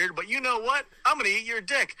little weird, but you know what? I'm going to eat your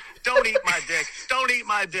dick. Don't eat my dick. Don't eat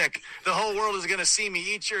my dick. The whole world is going to see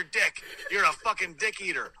me eat your dick. You're a fucking dick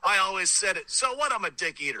eater. I always said it. So what? I'm a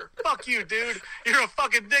dick eater. Fuck you, dude. You're a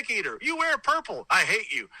fucking dick eater. You wear purple. I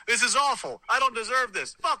hate you. This is awful. I don't deserve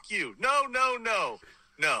this. Fuck you. No, no, no.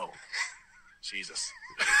 No. Jesus.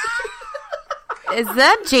 Is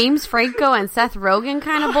that James Franco and Seth Rogen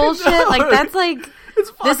kind of bullshit? Like, that's like,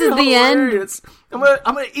 this is the hilarious. end. I'm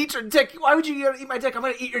gonna eat your dick. Why would you eat my dick? I'm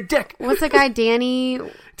gonna eat your dick. What's the guy, Danny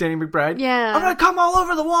McBride? Yeah. I'm gonna come all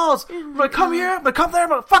over the walls. I'm gonna come here. I'm gonna come there. I'm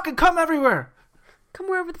gonna fucking come everywhere. Come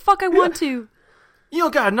wherever the fuck I want to. You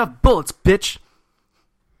don't got enough bullets, bitch.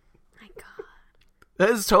 My God. That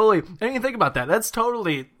is totally. I didn't even think about that. That's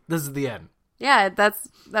totally. This is the end. Yeah, that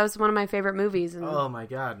was one of my favorite movies. And Oh my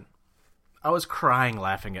God. I was crying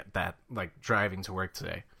laughing at that, like, driving to work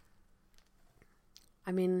today.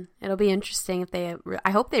 I mean, it'll be interesting if they. I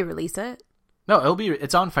hope they release it. No,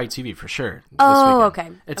 it's on Fight TV for sure. Oh, this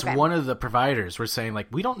weekend. okay. It's okay. one of the providers. We're saying, like,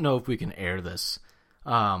 we don't know if we can air this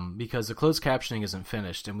because the closed captioning isn't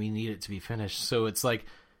finished and we need it to be finished. So it's like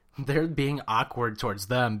they're being awkward towards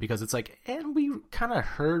them because it's like, and we kind of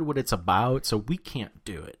heard what it's about, so we can't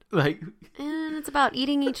do it. Like, and it's about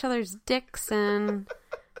eating each other's dicks and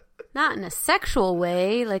not in a sexual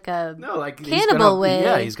way, like a cannibal way.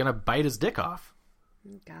 Yeah, he's gonna bite his dick off.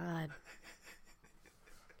 God.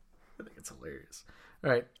 I think it's hilarious. All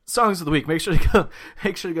right, songs of the week. Make sure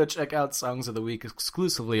to go check out Songs of the Week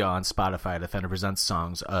exclusively on Spotify. Defender presents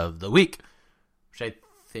Songs of the Week, which I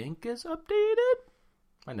think is updated.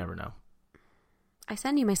 I never know. I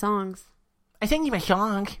send you my songs. I send you my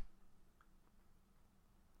song. Do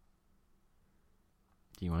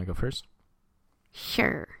you want to go first?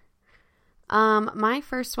 Sure. My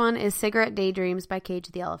first one is Cigarette Daydreams by Cage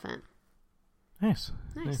the Elephant. Nice.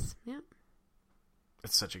 Yeah.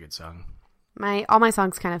 It's such a good song. All my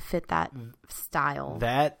songs kind of fit that style.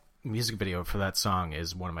 That music video for that song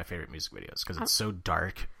is one of my favorite music videos because it's so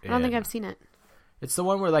dark. I don't think I've seen it. It's the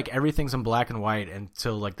one where, like, everything's in black and white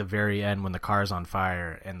until, like, the very end when the car's on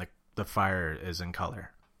fire and the fire is in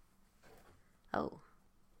color. Oh.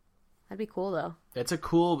 That'd be cool, though. It's a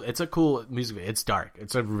cool music video. It's dark.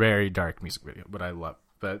 It's a very dark music video, but I love.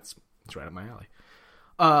 But it's right up my alley.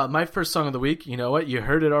 My first song of the week, you know what? You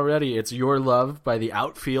heard it already. It's Your Love by The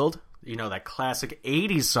Outfield. You know, that classic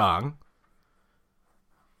 80s song.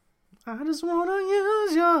 I just want to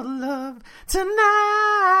use your love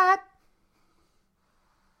tonight.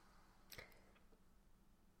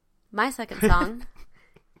 My second song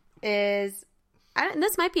is...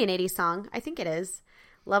 this might be an 80s song. I think it is.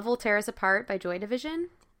 Love Will Tear Us Apart by Joy Division.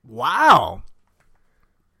 Wow.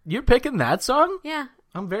 You're picking that song? Yeah.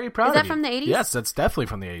 I'm very proud Is of that you. from the 80s? Yes, that's definitely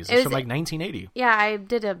from the 80s. It's from like 1980. Yeah, I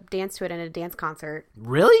did a dance to it in a dance concert.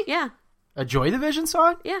 Really? Yeah. A Joy Division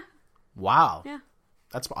song? Yeah. Wow. Yeah.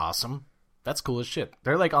 That's awesome. That's cool as shit.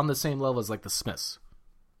 They're like on the same level as like the Smiths.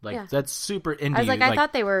 Like Yeah. that's super indie. I was like, I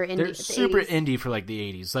thought they were indie. They're the super 80s. indie for like the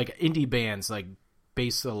 80s. Like indie bands like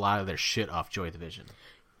base a lot of their shit off Joy Division.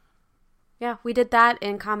 Yeah, we did that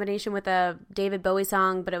in combination with a David Bowie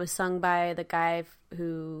song, but it was sung by the guy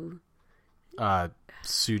who...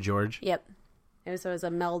 Sue George. Yep. It was a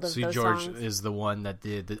meld of Sue those George songs. is the one that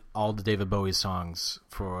did all the David Bowie songs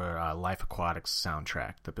for Life Aquatic's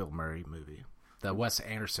soundtrack, the Bill Murray movie. The Wes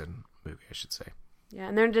Anderson movie, I should say. Yeah,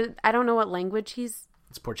 and I don't know what language he's...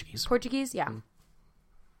 It's Portuguese. Portuguese? Yeah.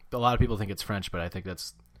 A lot of people think it's French, but I think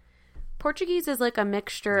that's... Portuguese is like a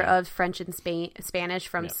mixture of French and Spanish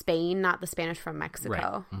from Spain, not the Spanish from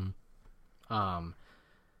Mexico. Right.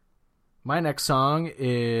 My next song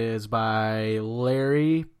is by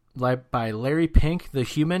Larry Pink, The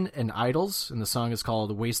Human, and Idols, and the song is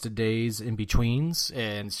called Wasted Days in Betweens,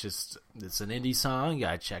 and it's an indie song. You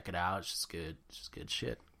gotta check it out. It's just good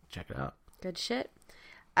shit. Check it out. Good shit.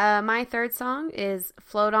 My third song is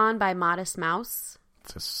Float On by Modest Mouse.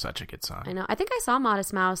 It's such a good song. I know. I think I saw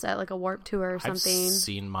Modest Mouse at like a Warped Tour or something. I've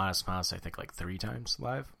seen Modest Mouse, I think, like 3 times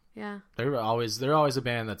live. Yeah. They're always a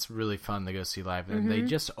band that's really fun to go see live, and they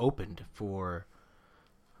just opened for.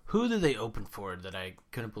 Who did they open for that I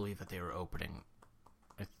couldn't believe that they were opening?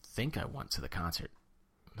 I think I went to the concert.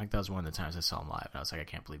 I think that was one of the times I saw them live, and I was like, I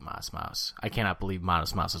can't believe Modest Mouse. I cannot believe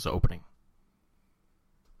Modest Mouse is opening.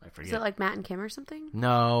 I forget. Is it like Matt and Kim or something?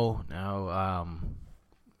 No.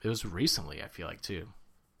 It was recently, I feel like, too.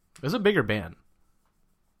 It was a bigger band.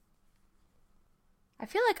 I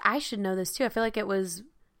feel like I should know this too. I feel like it was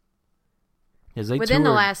They within the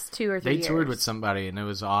toured- last 2 or 3 years. They toured with somebody, and it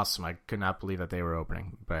was awesome. I could not believe that they were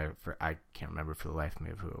opening, but I can't remember for the life of me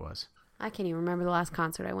of who it was. I can't even remember the last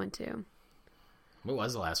concert I went to. What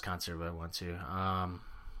was the last concert I went to?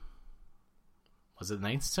 Was it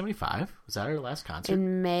 1975? Was that our last concert?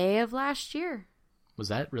 In May of last year. Was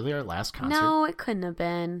that really our last concert? No, it couldn't have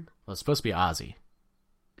been. Well, it's supposed to be Ozzy.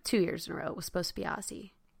 2 years in a row. It was supposed to be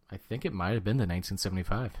Ozzy. I think it might have been the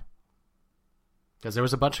 1975. Because there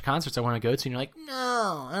was a bunch of concerts I want to go to, and you're like,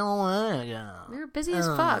 no, I don't want to go. We were busy as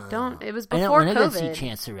fuck. It was I don't before want to go COVID. see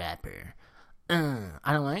Chance the Rapper. I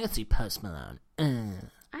don't want to go see Post Malone.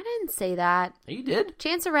 I didn't say that. You did?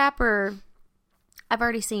 Chance the Rapper, I've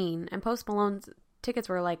already seen, and Post Malone's tickets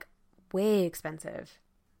were like way expensive.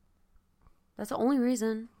 That's the only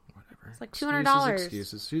reason. Whatever. It's like $200.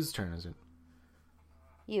 Excuses. Whose turn is it?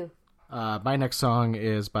 You. My next song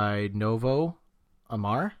is by Novo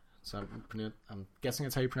Amar. So I'm guessing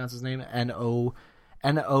that's how you pronounce his name. Novomaor.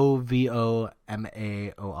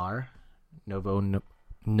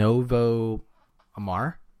 Novo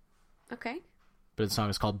Amar. Okay. But the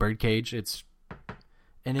song is called Birdcage. It's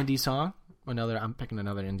an indie song. I'm picking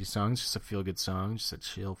another indie song. It's just a feel good song, just a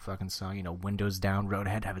chill fucking song. You know, Windows Down,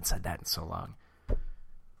 Roadhead. Haven't said that in so long.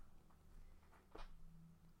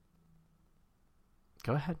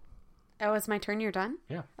 Go ahead. Oh, it's my turn. You're done?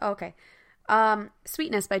 Yeah. Oh, okay.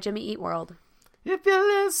 Sweetness by Jimmy Eat World. If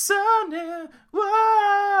you listen,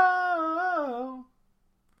 whoa.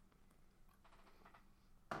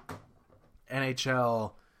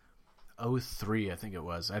 NHL 03, I think it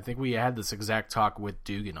was. I think we had this exact talk with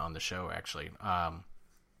Dugan on the show, actually.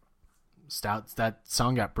 Stouts, that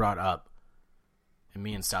song got brought up, and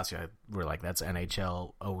me and Stouts were like, that's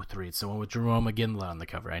NHL 03. It's the one with Jerome McGinley on the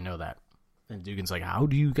cover. I know that. And Dugan's like, how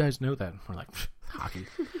do you guys know that? We're like, hockey.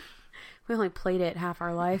 We only played it half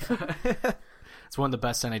our life. It's one of the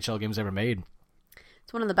best NHL games ever made.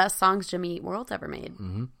 It's one of the best songs Jimmy Eat World's ever made.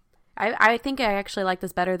 Mm-hmm. I think I actually like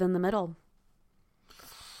this better than the middle.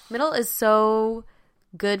 Middle is so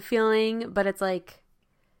good feeling, but it's like,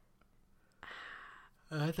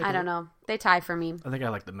 I don't know. They tie for me. I think I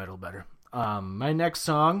like the middle better. My next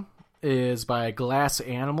song is by Glass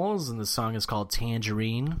Animals, and the song is called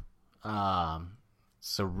Tangerine.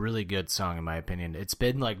 It's a really good song, in my opinion. It's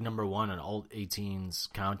been like number 1 on Alt 18's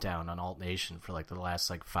countdown on Alt Nation for like the last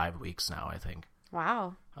like 5 weeks now, I think.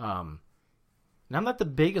 Wow. And I'm not the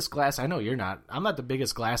biggest Glass... I know you're not. I'm not the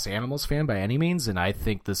biggest Glass Animals fan by any means, and I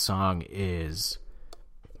think the song is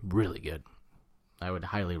really good. I would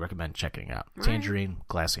highly recommend checking it out. All Tangerine, right.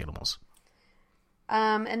 Glass Animals.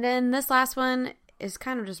 And then this last one is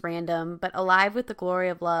kind of just random, but Alive with the Glory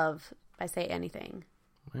of Love by Say Anything.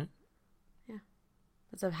 Right. Yeah.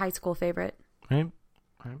 It's a high school favorite. Right.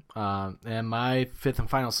 And my fifth and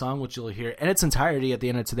final song, which you'll hear in its entirety at the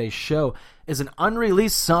end of today's show, is an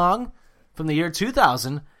unreleased song from the year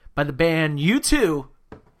 2000 by the band U2,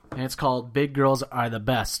 and it's called Big Girls Are the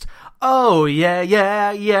Best. Oh, yeah,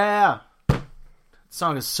 yeah, yeah. The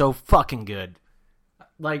song is so fucking good.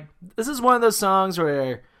 Like, this is one of those songs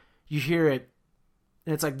where you hear it,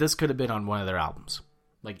 and it's like, this could have been on one of their albums.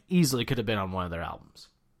 Like, easily could have been on one of their albums.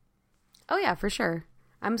 Oh, yeah, for sure.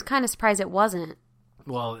 I'm kind of surprised it wasn't.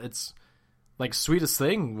 Well, it's like Sweetest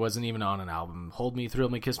Thing wasn't even on an album. Hold Me, Thrill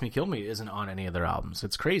Me, Kiss Me, Kill Me isn't on any of their albums.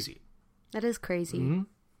 It's crazy. That is crazy. Mm-hmm.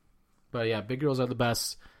 But yeah, Big Girls Are the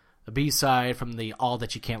Best. The B-side from the All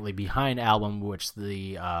That You Can't Leave Behind album, which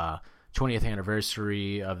the 20th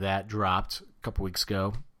anniversary of that dropped a couple weeks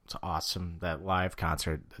ago. It's awesome. That live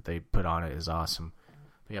concert that they put on it is awesome.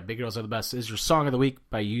 But yeah, Big Girls Are the Best is your Song of the Week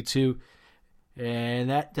by U2.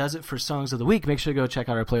 And that does it for Songs of the Week. Make sure to go check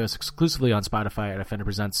out our playlist exclusively on Spotify at Offender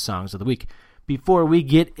Presents Songs of the Week. Before we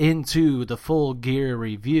get into the full gear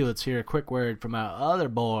review, let's hear a quick word from our other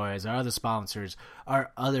boys, our other sponsors,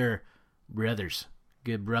 our other brothers.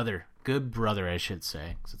 Good brother, I should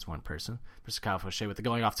say, because it's one person. Mr. Kyle Fauché with the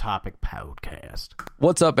Going Off Topic podcast.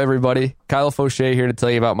 What's up, everybody? Kyle Fauché here to tell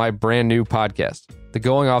you about my brand new podcast, the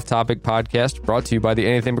Going Off Topic podcast, brought to you by the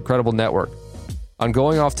Anything But Credible Network. On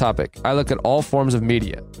Going Off Topic, I look at all forms of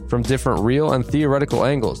media, from different real and theoretical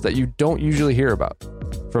angles that you don't usually hear about.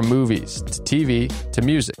 From movies, to TV, to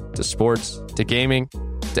music, to sports, to gaming,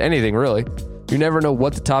 to anything really. You never know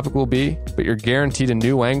what the topic will be, but you're guaranteed a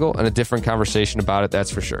new angle and a different conversation about it, that's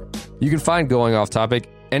for sure. You can find Going Off Topic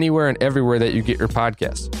anywhere and everywhere that you get your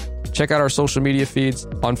podcasts. Check out our social media feeds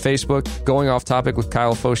on Facebook, Going Off Topic with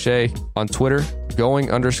Kyle Fauché, on Twitter,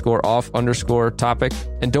 going_off_topic,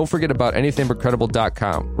 and don't forget about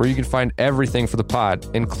anythingbutcredible.com, where you can find everything for the pod,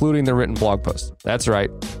 including the written blog post. That's right,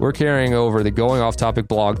 we're carrying over the Going Off Topic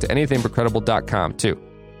blog to anythingbutcredible.com too.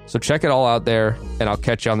 So check it all out there, and I'll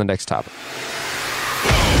catch you on the next topic.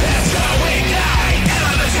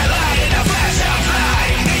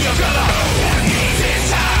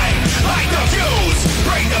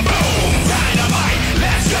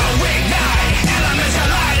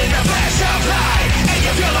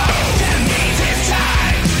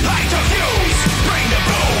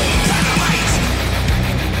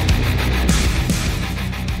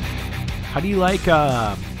 How do you like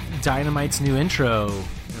Dynamite's new intro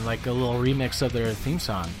and like a little remix of their theme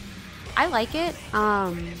song? I like it.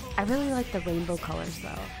 I really like the rainbow colors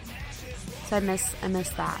though. So I miss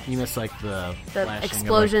that. You miss like the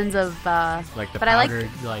explosions of like the but powdered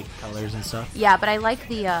like colors and stuff. Yeah, but I like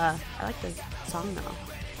the song though.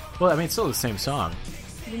 Well, I mean, it's still the same song.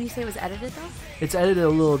 Didn't you say it was edited though? It's edited a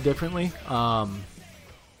little differently.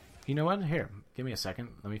 You know what? Here, give me a second.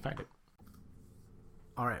 Let me find it.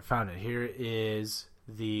 All right, found it. Here is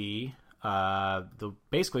the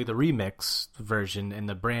basically the remix version and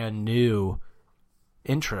the brand new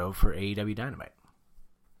intro for AEW Dynamite.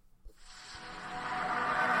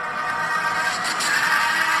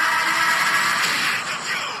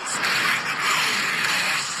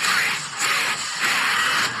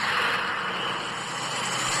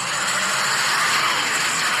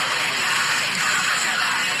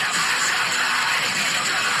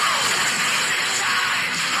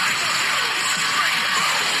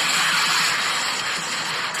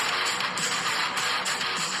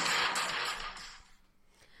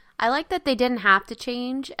 I like that they didn't have to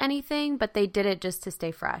change anything, but they did it just to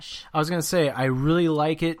stay fresh. I was going to say, I really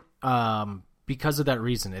like it because of that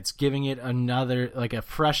reason. It's giving it another, like a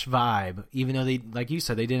fresh vibe, even though they, like you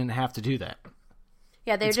said, they didn't have to do that.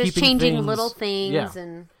 Yeah, they're just changing little things. Yeah.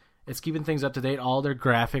 And it's keeping things up to date. All their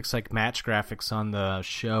graphics, like match graphics on the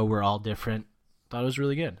show, were all different. Thought it was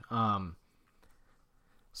really good.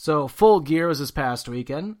 So Full Gear was this past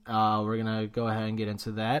weekend. We're going to go ahead and get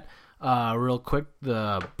into that. Real quick,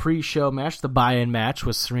 the pre-show match, the buy-in match,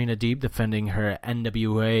 was Serena Deeb defending her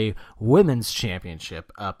NWA Women's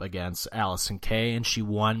Championship up against Allison Kay, and she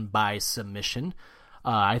won by submission.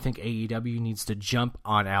 I think AEW needs to jump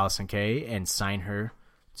on Allison Kay and sign her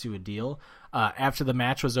to a deal. After the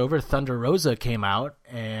match was over, Thunder Rosa came out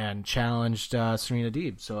and challenged Serena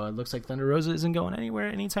Deeb. So it looks like Thunder Rosa isn't going anywhere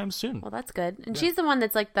anytime soon. Well, that's good. And she's the one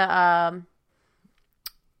that's like the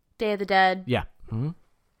Day of the Dead. Yeah. Mm-hmm.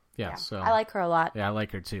 Yeah, so I like her a lot. Yeah, I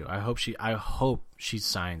like her too. I hope she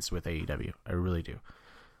signs with AEW. I really do.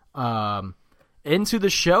 Into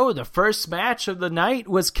the show, the first match of the night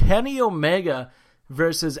was Kenny Omega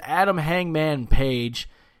versus Adam Hangman Page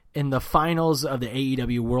in the finals of the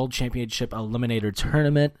AEW World Championship Eliminator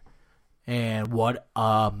Tournament. And what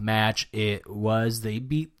a match it was. They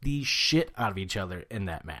beat the shit out of each other in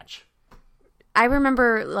that match. I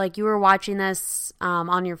remember, like, you were watching this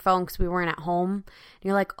on your phone because we weren't at home. And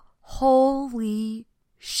you're like, holy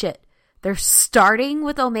shit. they're starting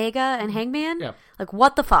with Omega and Hangman? Yeah. Like,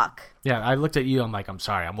 what the fuck? Yeah, I looked at you. I'm like, I'm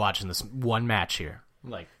sorry. I'm watching this one match here.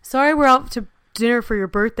 Like, Sorry we're out to dinner for your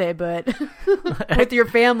birthday, but with your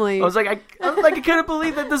family. I was like, I couldn't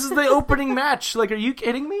believe that this is the opening match. Like, are you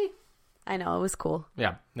kidding me? I know, it was cool.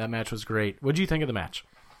 Yeah, that match was great. What did you think of the match?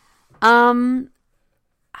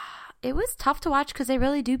 It was tough to watch because they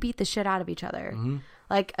really do beat the shit out of each other. Mm-hmm.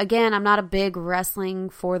 Like, again, I'm not a big wrestling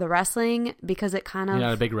for the wrestling because it kind of... You're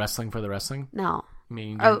not a big wrestling for the wrestling? No. I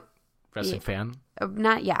mean, you're a wrestling yeah. fan?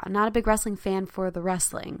 Not a big wrestling fan for the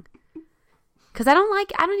wrestling. Because I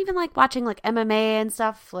don't even like watching like MMA and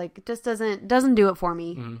stuff. Like, it just doesn't do it for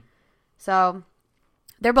me. Mm-hmm. So,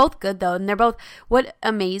 they're both good though. And what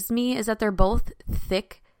amazed me is that they're both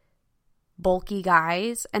thick, bulky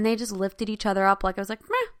guys. And they just lifted each other up. Like, I was like,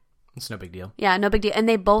 meh. It's no big deal. Yeah, no big deal. And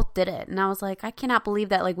they both did it. And I was like, I cannot believe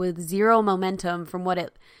that, like, with zero momentum from what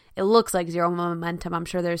it looks like zero momentum. I'm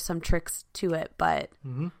sure there's some tricks to it, but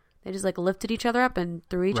they just, like, lifted each other up and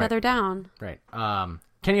threw each other down. Right.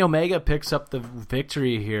 Kenny Omega picks up the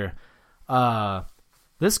victory here.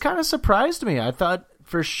 This kind of surprised me. I thought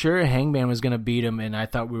for sure Hangman was going to beat him, and I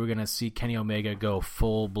thought we were going to see Kenny Omega go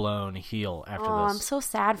full-blown heel after this. I'm so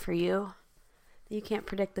sad for you. You can't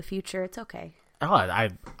predict the future. It's okay. Oh,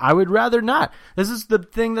 I would rather not. This is the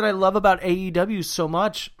thing that I love about AEW so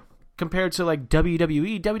much compared to like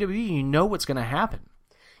WWE. WWE, you know what's going to happen.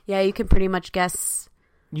 Yeah, you can pretty much guess.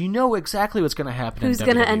 You know exactly what's going to happen. Who's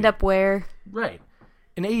going to end up where. Right.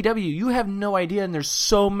 In AEW, you have no idea, and there's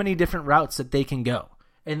so many different routes that they can go.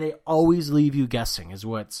 And they always leave you guessing is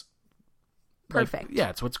what's... Perfect. Like, yeah,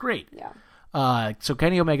 it's what's great. Yeah. So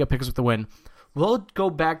Kenny Omega picks up the win. We'll go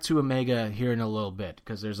back to Omega here in a little bit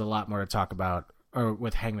because there's a lot more to talk about, or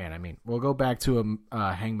with Hangman, I mean. We'll go back to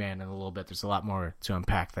Hangman in a little bit. There's a lot more to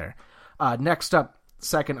unpack there. Next up,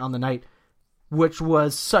 second on the night, which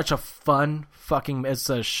was such a fun fucking... It's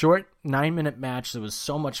a short 9-minute match that was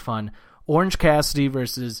so much fun. Orange Cassidy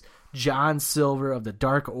versus John Silver of the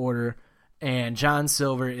Dark Order. And John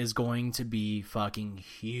Silver is going to be fucking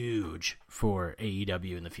huge for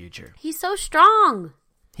AEW in the future. He's so strong.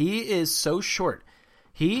 He is so short.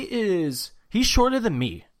 He's shorter than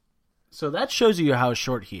me. So that shows you how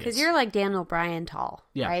short he is. Because you're like Daniel Bryan tall,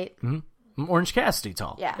 right? Mm-hmm. Orange Cassidy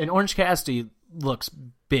tall. Yeah. And Orange Cassidy looks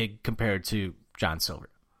big compared to John Silver.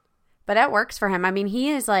 But that works for him. I mean, he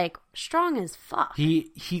is like strong as fuck. He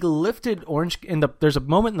lifted Orange there's a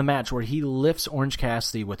moment in the match where he lifts Orange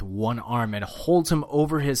Cassidy with one arm and holds him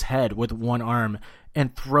over his head with one arm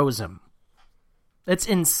and throws him. That's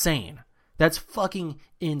insane. That's fucking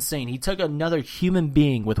insane. He took another human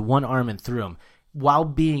being with one arm and threw him while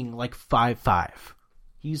being like 5'5".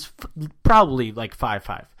 He's probably like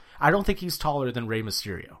 5'5". I don't think he's taller than Rey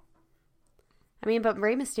Mysterio. I mean, but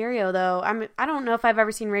Rey Mysterio, though, I don't know if I've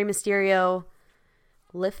ever seen Rey Mysterio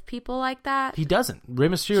lift people like that. He doesn't. Rey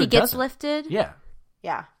Mysterio He gets doesn't. lifted? Yeah.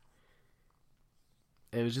 Yeah.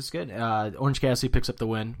 It was just good. Orange Cassidy picks up the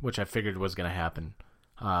win, which I figured was going to happen.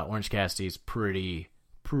 Orange Cassidy's pretty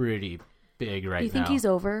big right now. You think he's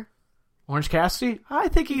over? Orange Cassidy? I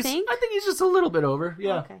think he's just a little bit over.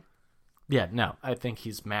 Yeah. Okay. Yeah, no. I think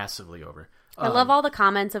he's massively over. I love all the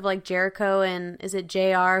comments of like Jericho and is it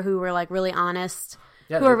JR who were like really honest.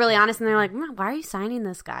 Yeah, who are really honest and they're like, why are you signing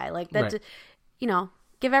this guy? Like that, Right. You know,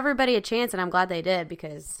 give everybody a chance, and I'm glad they did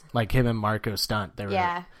because like him and Marco Stunt. They're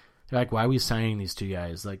like, why are we signing these two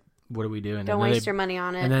guys? Like, what are we doing? Don't waste your money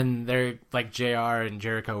on it. And then they're like JR and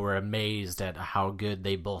Jericho were amazed at how good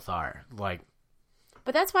they both are. Like,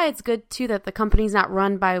 but that's why it's good too that the company's not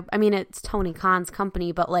run by. I mean, it's Tony Khan's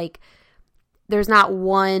company, but like, there's not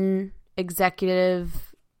one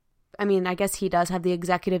executive. I mean, I guess he does have the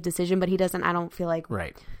executive decision, but he doesn't. I don't feel like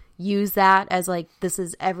right. use that as like this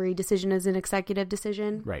is every decision is an executive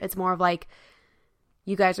decision. Right. It's more of like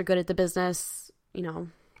you guys are good at the business. You know.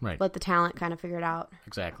 Right. Let the talent kind of figure it out.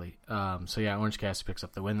 Exactly. So yeah, Orange Cassidy picks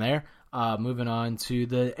up the win there. Moving on to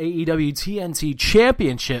the AEW TNT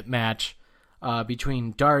Championship match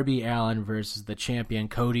between Darby Allin versus the champion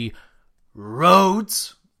Cody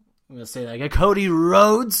Rhodes. I'm going to say that again. Cody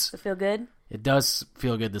Rhodes. Does it feel good? It does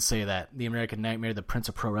feel good to say that. The American Nightmare, the Prince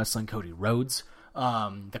of Pro Wrestling, Cody Rhodes.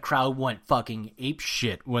 The crowd went fucking ape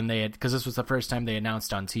shit when they had, because this was the first time they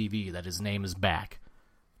announced on TV that his name is back.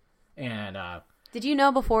 And did you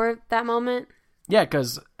know before that moment? yeah,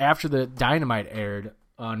 because after the Dynamite aired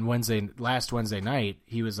on last Wednesday night,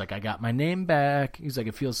 he was like, I got my name back. He's like,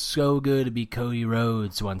 it feels so good to be Cody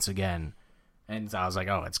Rhodes once again. And I was like,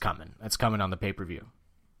 oh, it's coming. It's coming on the pay-per-view.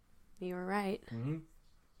 You were right.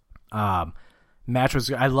 Match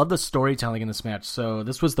was, I love the storytelling in this match. So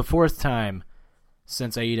this was the fourth time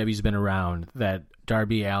since AEW's been around that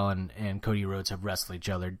Darby Allin and Cody Rhodes have wrestled each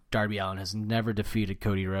other. Darby Allin has never defeated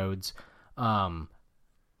Cody Rhodes.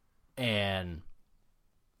 And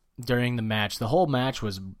during the match, the whole match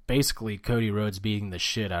was basically Cody Rhodes beating the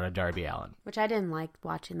shit out of Darby Allin. Which I didn't like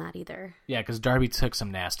watching that either. Yeah, because Darby took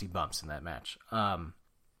some nasty bumps in that match.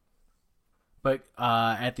 But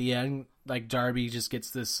at the end, like, Darby just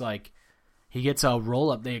gets this, like, he gets a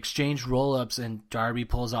roll-up. They exchange roll-ups, and Darby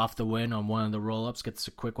pulls off the win on one of the roll-ups, gets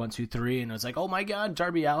a quick 1, 2, 3, and it's like, oh my god,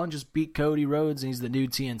 Darby Allin just beat Cody Rhodes, and he's the new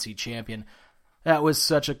TNT champion. That was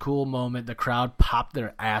such a cool moment. The crowd popped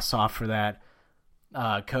their ass off for that.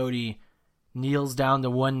 Cody kneels down to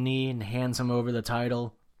one knee and hands him over the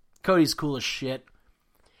title. Cody's cool as shit.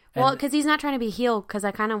 Well, because he's not trying to be heel, because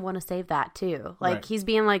I kind of want to save that, too. Like, Right. He's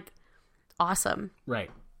being, like, awesome.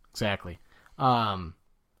 Right, exactly. And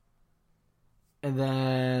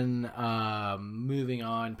then moving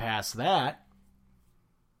on past that,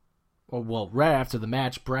 well, right after the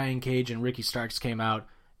match, Brian Cage and Ricky Starks came out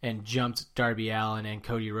and jumped Darby Allin and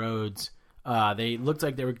Cody Rhodes. They looked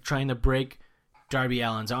like they were trying to break Darby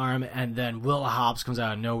Allin's arm, and then Will Hobbs comes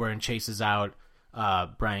out of nowhere and chases out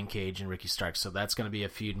Brian Cage and Ricky Starks. So that's going to be a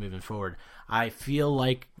feud moving forward. I feel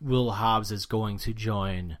like Will Hobbs is going to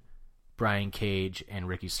join Brian Cage and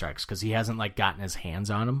Ricky Starks because he hasn't, like, gotten his hands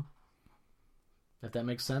on him. If that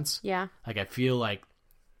makes sense? Yeah. Like, I feel like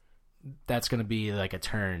that's going to be, like, a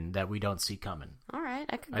turn that we don't see coming. All right,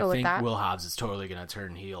 I could go with that. I think Will Hobbs is totally going to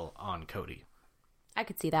turn heel on Cody. I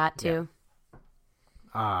could see that, too.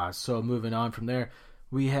 So moving on from there,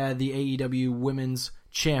 we had the AEW Women's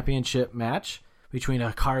Championship match between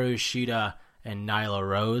Hikaru Shida and Nyla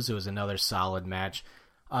Rose. It was another solid match.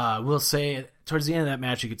 We'll say towards the end of that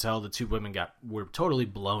match, you could tell the two women were totally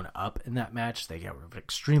blown up in that match. They got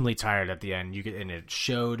extremely tired at the end. And it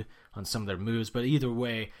showed on some of their moves. But either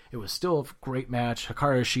way, it was still a great match.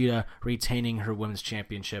 Hikaru Shida retaining her women's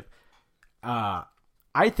championship. I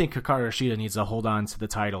think Hikaru Shida needs to hold on to the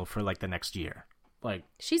title for like the next year. Like,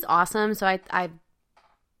 she's awesome, so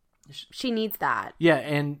she needs that. Yeah,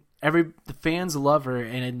 and the fans love her,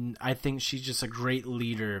 and I think she's just a great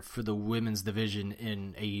leader for the women's division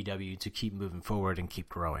in AEW to keep moving forward and keep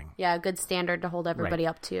growing. Yeah, a good standard to hold everybody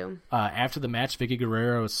up to. After the match, Vicky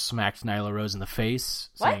Guerrero smacked Nyla Rose in the face.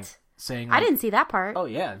 Saying I didn't see that part. Oh,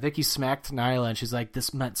 yeah. Vicky smacked Nyla, and she's like,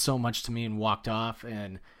 this meant so much to me, and walked off,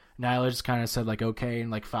 and Nyla just kind of said, like, okay,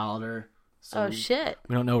 and, like, followed her. So shit.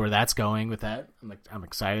 We don't know where that's going with that. I'm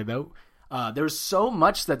excited, though. There was so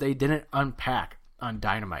much that they didn't unpack on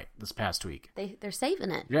Dynamite this past week. They're saving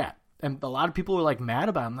it. Yeah. And a lot of people were like mad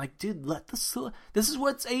about it. I'm like, dude, this is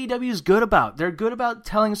what AEW is good about. They're good about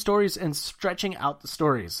telling stories and stretching out the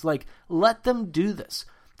stories. Like, let them do this.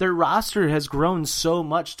 Their roster has grown so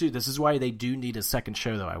much, too. This is why they do need a second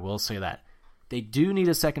show, though. I will say that. They do need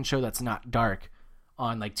a second show that's not dark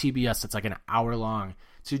on, like, TBS that's like an hour long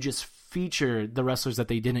to just feature the wrestlers that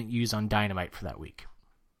they didn't use on Dynamite for that week.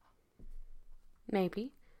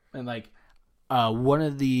 Maybe. And, like, one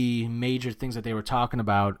of the major things that they were talking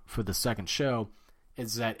about for the second show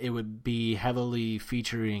is that it would be heavily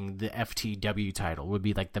featuring the FTW title, would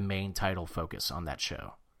be like the main title focus on that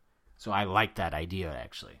show. So I like that idea,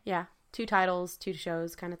 actually. Yeah. 2 titles, 2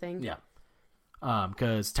 shows kind of thing. Yeah.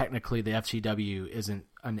 Because technically the FTW isn't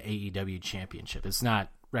an AEW championship. It's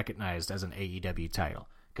not recognized as an AEW title.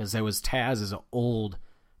 Because there was Taz as an old...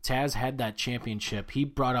 Taz had that championship. He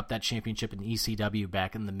brought up that championship in ECW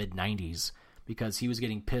back in the mid-90s because he was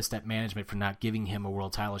getting pissed at management for not giving him a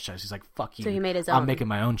world title shot. He's like, fuck you. So he made his own. I'm making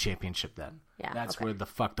my own championship then. Yeah, That's okay. where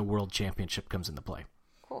the world championship comes into play.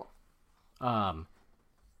 Cool.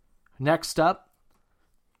 Next up,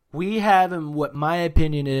 we have in what my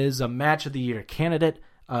opinion is a match of the year candidate.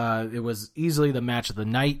 It was easily the match of the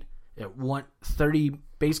night. It went 30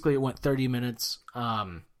 minutes.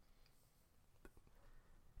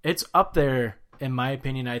 It's up there, in my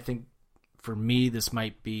opinion. I think for me, this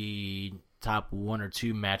might be top 1 or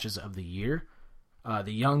 2 matches of the year.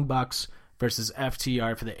 The Young Bucks versus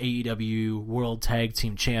FTR for the AEW World Tag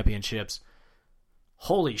Team Championships.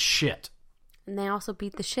 Holy shit. And they also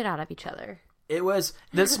beat the shit out of each other. It was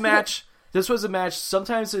this match. This was a match.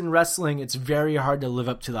 Sometimes in wrestling, it's very hard to live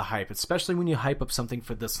up to the hype, especially when you hype up something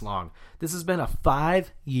for this long. This has been a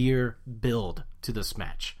 5-year build to this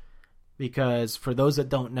match. Because for those that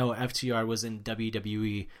don't know, FTR was in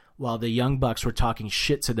WWE while the Young Bucks were talking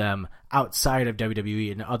shit to them outside of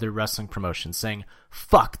WWE and other wrestling promotions, saying,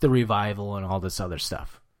 fuck the Revival and all this other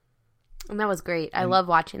stuff. And that was great. I love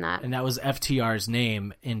watching that. And that was FTR's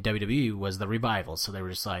name in WWE was the Revival. So they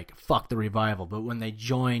were just like, fuck the Revival. But when they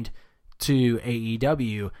joined to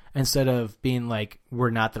AEW instead of being like, we're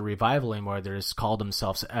not the Revival anymore. They just called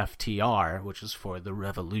themselves FTR, which is for the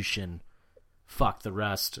Revolution, fuck the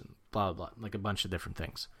rest, and blah, blah, blah, like a bunch of different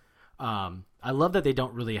things. I love that they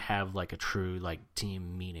don't really have like a true like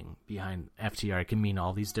team meaning behind FTR. It can mean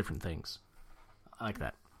all these different things. I like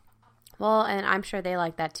that. Well, and I'm sure they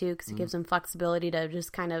like that too because it gives them flexibility to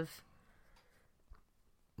just kind of,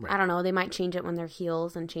 I don't know, they might change it when they're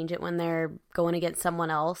heels and change it when they're going against someone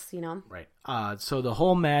else, you know? Right. So the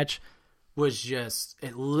whole match was just,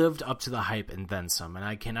 it lived up to the hype and then some. And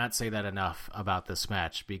I cannot say that enough about this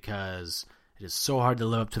match because it is so hard to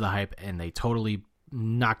live up to the hype, and they totally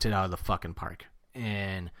knocked it out of the fucking park.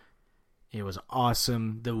 And it was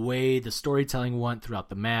awesome. The way the storytelling went throughout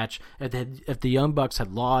the match. If the Young Bucks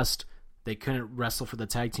had lost, they couldn't wrestle for the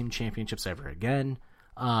tag team championships ever again.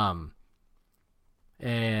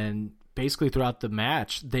 And basically throughout the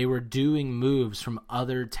match, they were doing moves from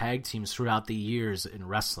other tag teams throughout the years in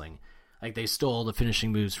wrestling. Like they stole the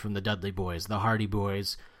finishing moves from the Dudley Boys, the Hardy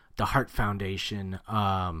Boys, the Hart Foundation,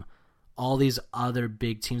 all these other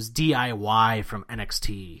big teams, DIY from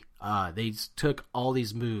NXT. They took all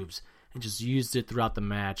these moves and just used it throughout the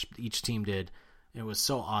match. Each team did. It was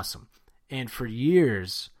so awesome. And for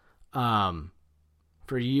years,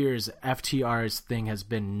 FTR's thing has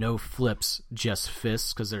been no flips, just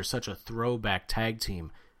fists, because they're such a throwback tag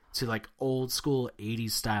team to like old school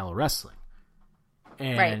 80s style wrestling.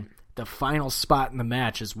 And the final spot in the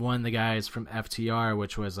match is one of the guys from FTR,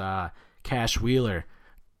 which was Cash Wheeler,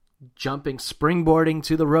 jumping, springboarding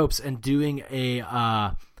to the ropes and doing a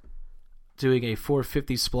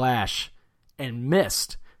 450 splash and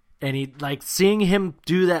missed. And he, like, seeing him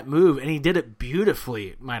do that move, and he did it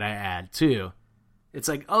beautifully, might I add, too. It's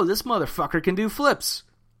like, oh, this motherfucker can do flips.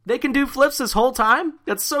 They can do flips this whole time?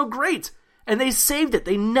 That's so great. And they saved it.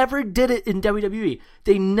 They never did it in WWE.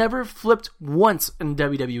 They never flipped once in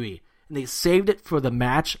WWE. And they saved it for the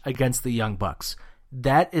match against the Young Bucks.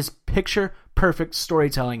 That is picture perfect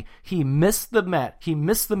storytelling. He missed the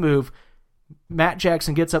move. Matt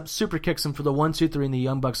Jackson gets up, super kicks him for the 1-2-3, and the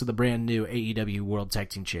Young Bucks are the brand new AEW World Tag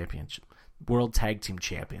Team Champions.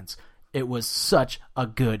 It was such a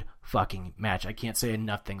good fucking match. I can't say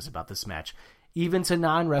enough things about this match. Even to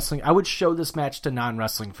non-wrestling, I would show this match to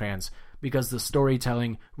non-wrestling fans because the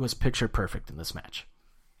storytelling was picture perfect in this match.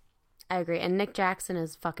 I agree. And Nick Jackson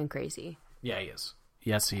is fucking crazy. Yeah, he is.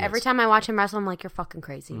 Yes, he is. Every time I watch him wrestle, I'm like, you're fucking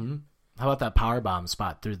crazy. Mm-hmm. How about that powerbomb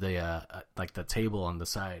spot through the the table on the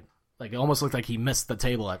side? Like, it almost looked like he missed the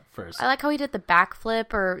table at first. I like how he did the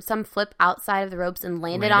backflip or some flip outside of the ropes and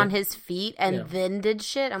landed on his feet and then did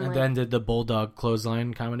shit. Then did the bulldog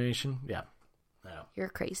clothesline combination. Yeah. You're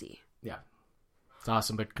crazy. Yeah. It's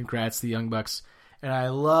awesome, but congrats to the Young Bucks. And I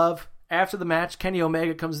love, after the match, Kenny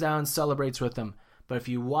Omega comes down and celebrates with them. But if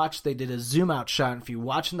you watch, they did a zoom out shot. And if you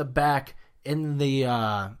watch in the back, in the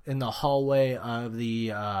hallway of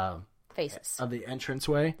the faces of the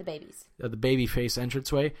entranceway, the babies, the baby face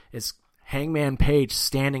entranceway, is Hangman Page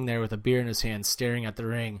standing there with a beer in his hand, staring at the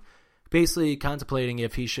ring, basically contemplating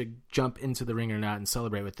if he should jump into the ring or not and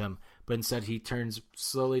celebrate with them. But instead, he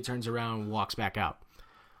slowly turns around and walks back out.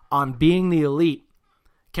 On Being the Elite,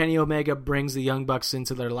 Kenny Omega brings the Young Bucks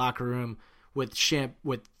into their locker room with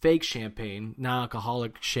fake champagne,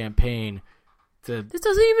 non-alcoholic champagne. This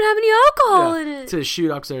doesn't even have any alcohol in it. To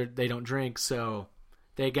shoot up, so they don't drink. So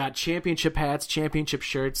they got championship hats, championship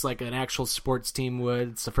shirts, like an actual sports team would.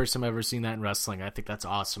 It's the first time I've ever seen that in wrestling. I think that's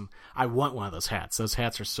awesome. I want one of those hats. Those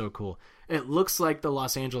hats are so cool. It looks like the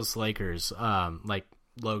Los Angeles Lakers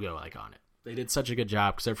logo on it. They did such a good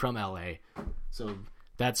job because they're from LA. So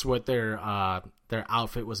that's what their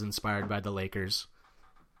outfit was inspired by, the Lakers.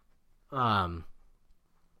 And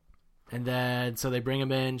then, so they bring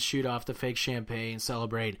him in, shoot off the fake champagne,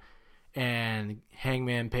 celebrate, and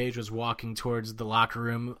Hangman Page was walking towards the locker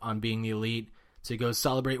room on Being the Elite to go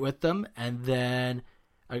celebrate with them, and then,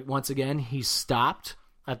 once again, he stopped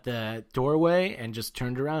at the doorway and just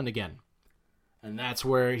turned around again. And that's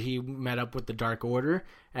where he met up with the Dark Order,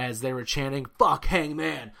 as they were chanting, "Fuck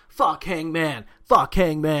Hangman! Fuck Hangman! Fuck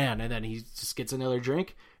Hangman!" And then he just gets another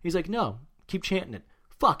drink. He's like, "No, keep chanting it.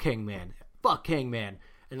 Fuck Hangman! Fuck Hangman!"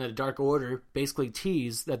 And the Dark Order basically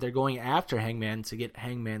tease that they're going after Hangman to get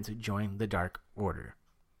Hangman to join the Dark Order.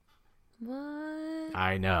 What?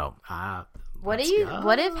 I know. What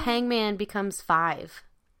if Hangman becomes 5?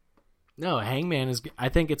 No, Hangman is... I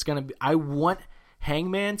think it's going to be... I want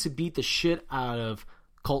Hangman to beat the shit out of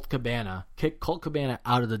Colt Cabana. Kick Colt Cabana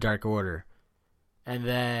out of the Dark Order. And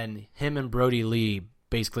then him and Brody Lee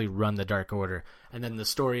basically run the Dark Order. And then the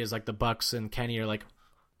story is like the Bucks and Kenny are like,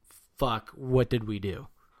 fuck, what did we do?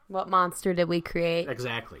 What monster did we create?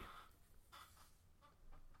 Exactly.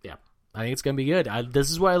 I think it's going to be good.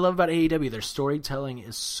 This is what I love about AEW. Their storytelling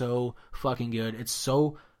is so fucking good. It's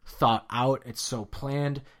so thought out. It's so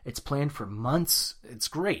planned. It's planned for months. It's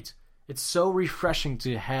great. It's so refreshing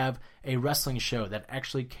to have a wrestling show that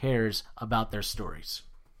actually cares about their stories.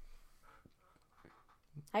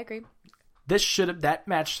 I agree. That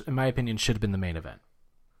match, in my opinion, should have been the main event.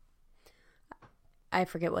 I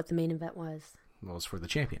forget what the main event was. Well, it was for the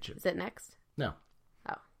championship. Is it next? No.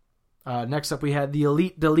 Oh. Next up, we had the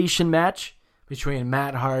Elite Deletion match between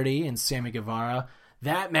Matt Hardy and Sammy Guevara.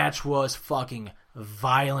 That match was fucking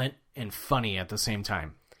violent and funny at the same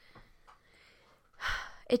time.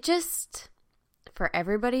 It just, for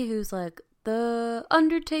everybody who's like, the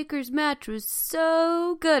Undertaker's match was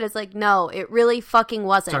so good. It's like, no, it really fucking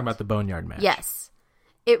wasn't. Talking about the Boneyard match. Yes.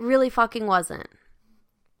 It really fucking wasn't.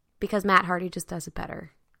 Because Matt Hardy just does it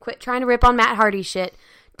better. Quit trying to rip on Matt Hardy shit.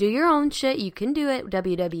 Do your own shit. You can do it,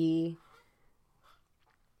 WWE.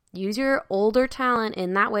 Use your older talent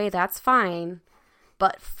in that way. That's fine.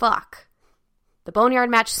 But fuck. The Boneyard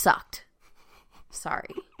match sucked.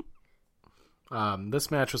 Sorry. This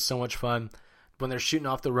match was so much fun when they're shooting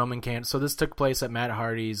off the Roman candle. So this took place at Matt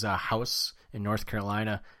Hardy's house in North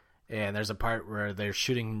Carolina, and there's a part where they're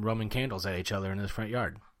shooting Roman candles at each other in his front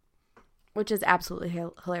yard. Which is absolutely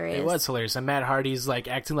hilarious. It was hilarious. And Matt Hardy's like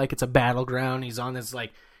acting like it's a battleground. He's on his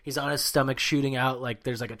stomach shooting out like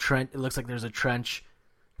there's like a trench. It looks like there's a trench.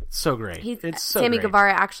 It's so great. It's so Sammy great.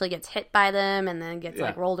 Guevara actually gets hit by them and then gets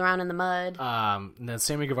like rolled around in the mud. And then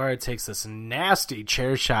Sammy Guevara takes this nasty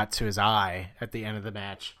chair shot to his eye at the end of the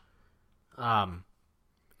match.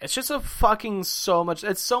 It's just it's so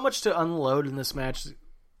much to unload in this match.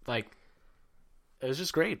 Like, it was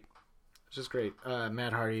just great. It's just great.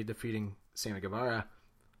 Matt Hardy defeating Sammy Guevara.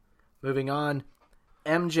 Moving on,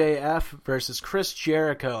 MJF versus Chris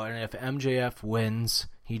Jericho. And if MJF wins,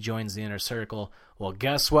 he joins the Inner Circle. Well,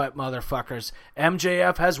 guess what, motherfuckers?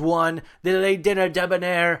 MJF has won the late dinner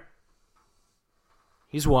debonair.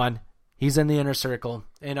 He's won. He's in the Inner Circle.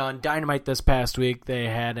 And on Dynamite this past week, they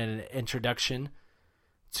had an introduction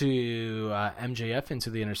to MJF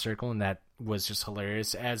into the Inner Circle, and that was just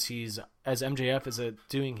hilarious. As MJF is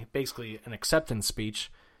doing basically an acceptance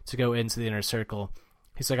speech to go into the Inner Circle,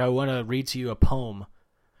 he's like, I want to read to you a poem.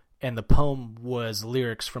 And the poem was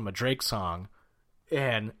lyrics from a Drake song.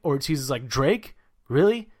 And Ortiz is like, Drake?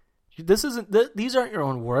 Really? These aren't your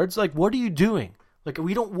own words. Like, what are you doing? Like,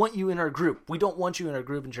 we don't want you in our group. We don't want you in our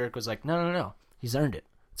group. And Jericho's like, no. He's earned it.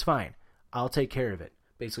 It's fine. I'll take care of it.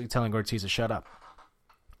 Basically telling Ortiz to shut up.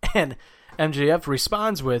 And MJF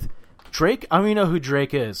responds with, Drake? I don't even know who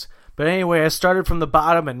Drake is. But anyway, I started from the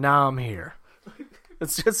bottom and now I'm here.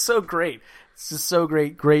 It's just so great. It's just so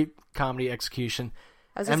great. Great comedy execution.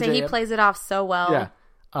 I was going to say, he plays it off so well.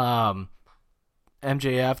 Yeah.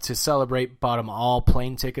 MJF, to celebrate, bought him all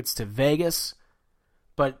plane tickets to Vegas.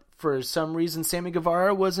 But for some reason, Sammy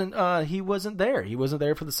Guevara wasn't there. He wasn't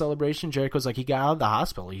there for the celebration. Jericho's like, he got out of the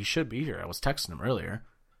hospital. He should be here. I was texting him earlier.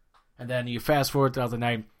 And then you fast forward throughout the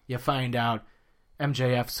night, you find out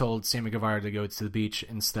MJF told Sammy Guevara to go to the beach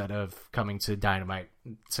instead of coming to Dynamite.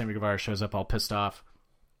 Sammy Guevara shows up all pissed off.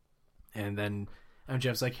 And then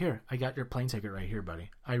MJF's like, here, I got your plane ticket right here,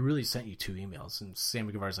 buddy. I really sent you 2 emails. And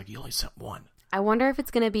Sammy Guevara's like, you only sent 1. I wonder if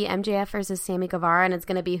it's going to be MJF versus Sammy Guevara, and it's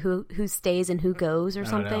going to be who stays and who goes or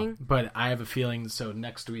something. But I have a feeling, so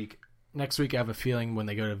next week I have a feeling when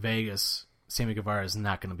they go to Vegas, Sammy Guevara is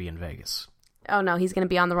not going to be in Vegas. Oh, no, he's going to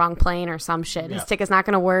be on the wrong plane or some shit. Yeah. His ticket's not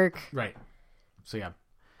going to work. Right. So yeah,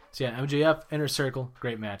 MJF, Inner Circle,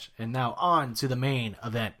 great match. And now on to the main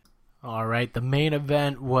event. All right, the main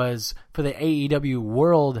event was for the AEW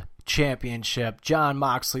World Championship. Jon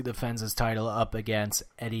Moxley defends his title up against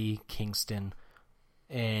Eddie Kingston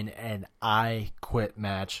in an I Quit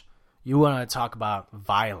match. You want to talk about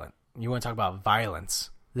violent. You want to talk about violence.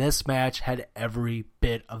 This match had every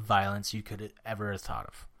bit of violence you could ever have thought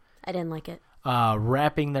of. I didn't like it.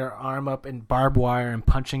 Wrapping their arm up in barbed wire and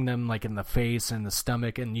punching them like in the face and the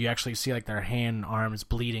stomach, and you actually see like their hand and arms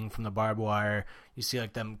bleeding from the barbed wire. You see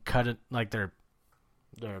like them cut it, like their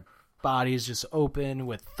bodies just open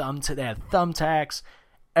with they had thumbtacks,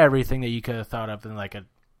 everything that you could have thought of in like a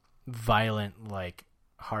violent, like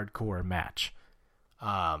hardcore match.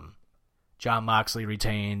 Jon Moxley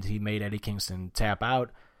retained. He made Eddie Kingston tap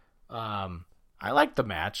out. I liked the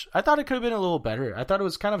match. I thought it could have been a little better. I thought it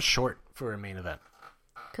was kind of short for a main event.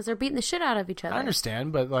 Because they're beating the shit out of each other. I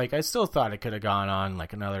understand, but like I still thought it could have gone on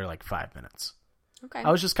like another like 5 minutes. Okay.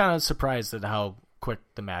 I was just kind of surprised at how quick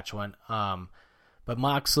the match went. But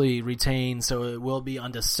Moxley retained, so it will be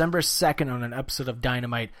on December 2nd on an episode of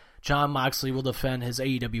Dynamite. Jon Moxley will defend his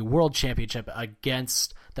AEW World Championship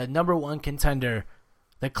against the number 1 contender,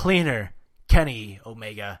 the cleaner, Kenny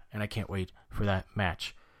Omega, and I can't wait for that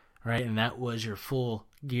match. All right, and that was your Full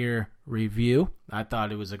Gear review. I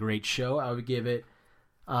thought it was a great show. I would give it,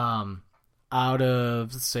 out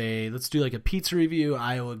of, let's do like a pizza review,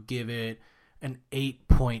 I would give it an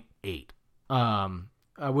 8.8.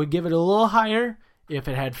 I would give it a little higher if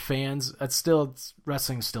it had fans.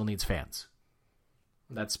 Wrestling still needs fans.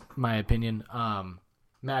 That's my opinion.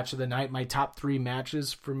 Match of the night. My top 3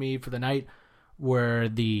 matches for me for the night were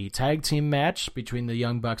the tag team match between the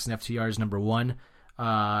Young Bucks and FTR is number 1. You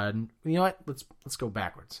know what? Let's go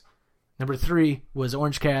backwards. Number 3 was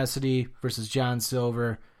Orange Cassidy versus John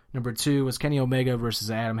Silver. Number 2 was Kenny Omega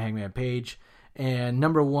versus Adam Hangman Page. And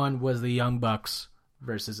number 1 was the Young Bucks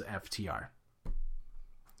versus FTR.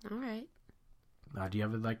 All right. Do you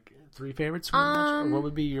have like 3 favorites from the match? Or what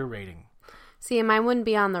would be your rating? See, mine wouldn't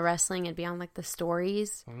be on the wrestling. It'd be on like the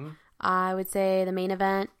stories. Mm-hmm. I would say the main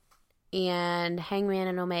event and Hangman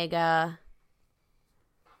and Omega.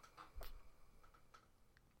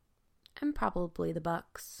 And probably the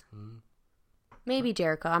Bucks. Mm-hmm. Maybe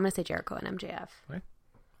Jericho. I'm going to say Jericho and MJF. Okay.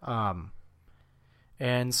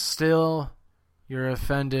 And still, your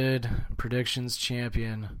offended predictions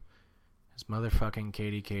champion is motherfucking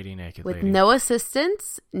Katie Naked With Lady. no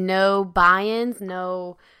assistance, no buy-ins,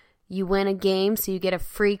 no you win a game so you get a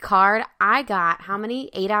free card. I got how many?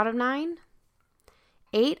 8 out of 9?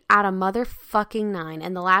 8 out of motherfucking 9.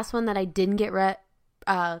 And the last one that I didn't get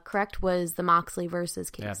correct was the Moxley versus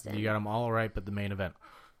Kingston. Yeah, you got them all right, but the main event.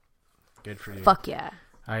 Good for you. Fuck yeah.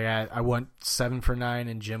 I went 7 for 9,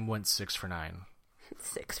 and Jim went 6 for 9.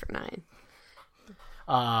 6 for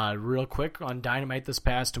 9. Real quick on Dynamite this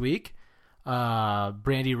past week,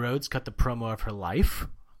 Brandy Rhodes cut the promo of her life.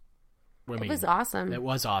 It was awesome. It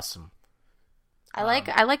was awesome. I like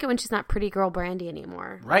it when she's not pretty girl Brandy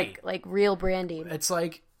anymore. Right. Like real Brandy. It's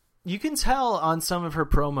like you can tell on some of her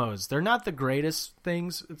promos. They're not the greatest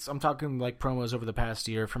things. I'm talking like promos over the past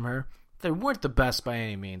year from her. They weren't the best by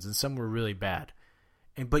any means, and some were really bad.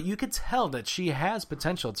 But you could tell that she has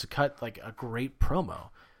potential to cut like a great promo.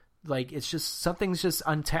 Like it's just something's just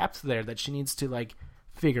untapped there that she needs to like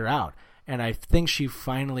figure out. And I think she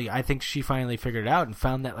finally figured it out and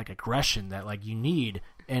found that like aggression that like you need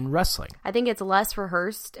in wrestling. I think it's less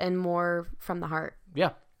rehearsed and more from the heart.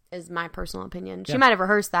 Yeah. Is my personal opinion. She Yeah. might have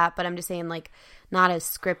rehearsed that, but I'm just saying like not as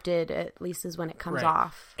scripted, at least as when it comes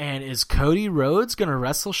off. And is Cody Rhodes going to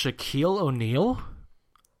wrestle Shaquille O'Neal?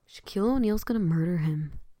 Shaquille O'Neal's going to murder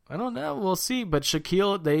him. I don't know. We'll see. But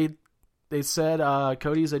Shaquille, they said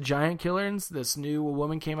Cody's a giant killer, and this new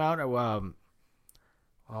woman came out.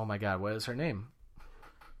 Oh my God, what is her name?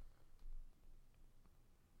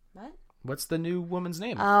 What? What's the new woman's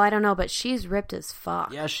name? Oh, I don't know, but she's ripped as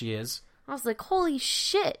fuck. Yeah, she is. I was like, holy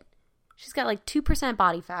shit. She's got like 2%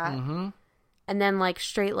 body fat. Mm-hmm. And then like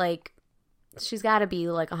straight like, she's got to be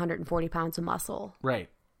like 140 pounds of muscle. Right.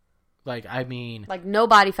 Like, I mean. Like no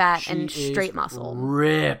body fat she and is straight muscle.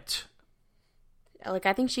 Ripped. Like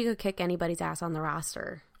I think she could kick anybody's ass on the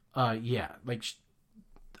roster. Yeah. Like,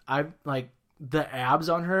 the abs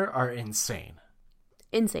on her are insane.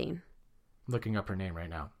 Insane. Looking up her name right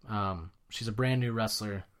now. She's a brand new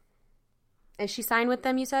wrestler. Is she signed with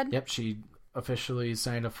them, you said? Yep, she officially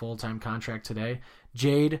signed a full-time contract today.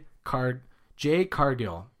 Jade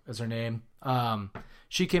Cargill is her name.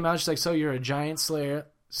 She came out, she's like, so you're a giant slayer?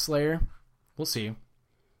 We'll see.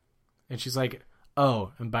 And she's like,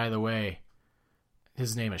 oh, and by the way,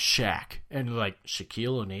 his name is Shaq. And like,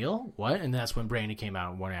 Shaquille O'Neal? What? And that's when Brandy came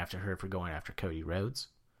out and went after her for going after Cody Rhodes.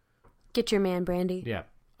 Get your man, Brandy. Yeah.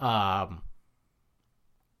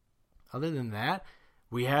 Other than that,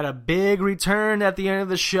 we had a big return at the end of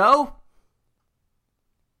the show.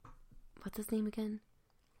 What's his name again?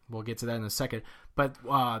 We'll get to that in a second. But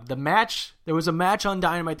there was a match on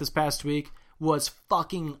Dynamite this past week, was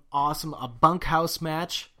fucking awesome. A bunkhouse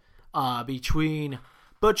match between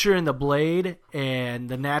Butcher and the Blade and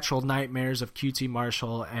the Natural Nightmares of QT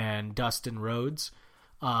Marshall and Dustin Rhodes.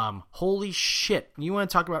 Holy shit. You want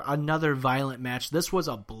to talk about another violent match? This was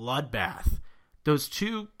a bloodbath. Those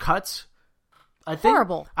two cuts.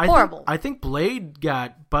 Horrible. I think Blade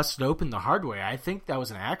got busted open the hard way. I think that was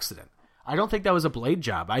an accident. I don't think that was a blade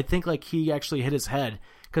job. I think like he actually hit his head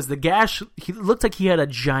because the gash, he looked like he had a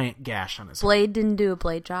giant gash on his head. Blade didn't do a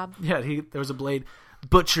blade job. Yeah, there was a blade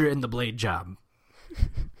Butcher in the blade job.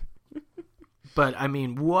 But I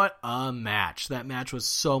mean, what a match. That match was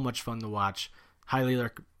so much fun to watch. Highly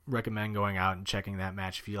recommend going out and checking that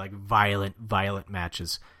match if you like violent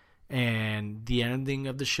matches. And the ending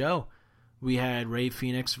of the show, we had Rey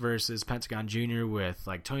Fenix versus Pentagon Jr. with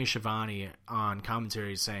like Tony Schiavone on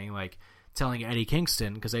commentary saying like telling Eddie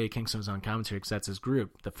Kingston, because Eddie Kingston was on commentary because that's his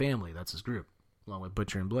group, the family, that's his group, along with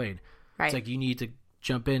Butcher and Blade. Right. It's like, you need to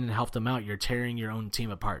jump in and help them out. You're tearing your own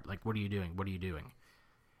team apart. Like, what are you doing? What are you doing?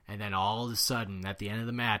 And then all of a sudden, at the end of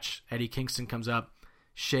the match, Eddie Kingston comes up,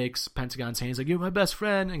 shakes Pentagon's hand. He's like, "You're my best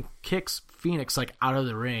friend," and kicks Phoenix like out of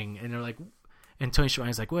the ring. And they're like, and Tony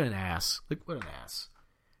Schiavone's like, "What an ass! Like, what an ass!"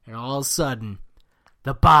 And all of a sudden,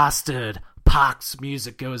 the bastard Pac's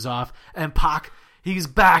music goes off, and Pac, he's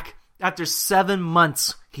back after 7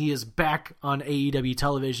 months. He is back on AEW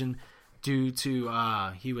television due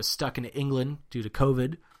to he was stuck in England due to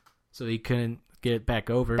COVID, so he couldn't get it back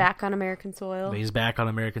over. Back on American soil. But he's back on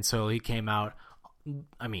American soil. He came out,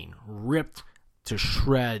 I mean, ripped to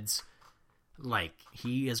shreds. Like,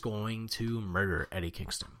 he is going to murder Eddie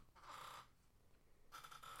Kingston.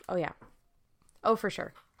 Oh, yeah. Oh, for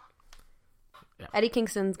sure. Yeah. Eddie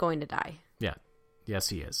Kingston's going to die. Yeah. Yes,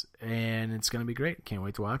 he is. And it's going to be great. Can't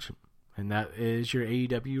wait to watch him. And that is your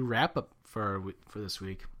AEW wrap-up for this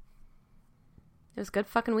week. It was a good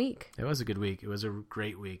fucking week. It was a good week. It was a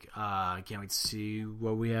great week. I can't wait to see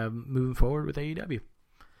what we have moving forward with AEW.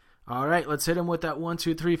 All right, let's hit him with that 1,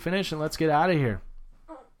 2, 3 finish, and let's get out of here.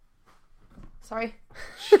 Sorry.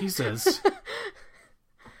 Jesus.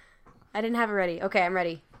 I didn't have it ready. Okay, I'm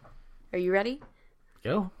ready. Are you ready?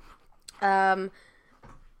 Go. For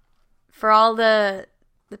all the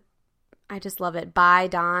I just love it. Bye,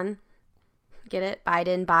 Don. Get it?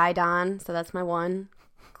 Biden, bye, Don. So that's my one.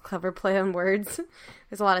 Clever play on words.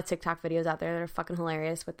 There's a lot of TikTok videos out there that are fucking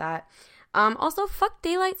hilarious with that. Also, fuck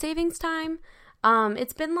daylight savings time.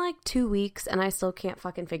 It's been like 2 weeks and I still can't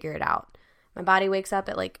fucking figure it out. My body wakes up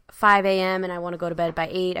at like 5 a.m. and I want to go to bed by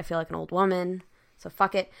 8. I feel like an old woman. So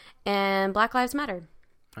fuck it. And Black Lives Matter.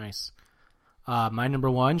 Nice. My number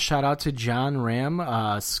one, shout out to John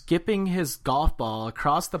Ram, skipping his golf ball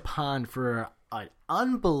across the pond for an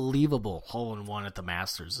unbelievable hole-in-one at the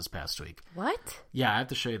Masters this past week. What? Yeah, I have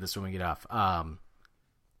to show you this when we get off.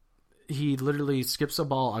 He literally skips a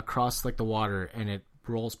ball across like the water and it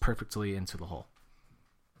rolls perfectly into the hole.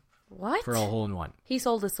 What? For a hole-in-one. He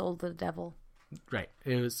sold his soul to the devil. Right.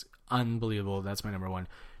 It was unbelievable. That's my number one.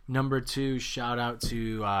 Number two, shout out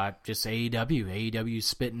to just AEW. AEW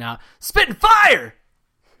spitting fire!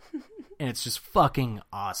 And it's just fucking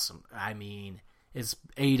awesome. I mean, it's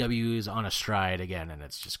AEW is on a stride again, and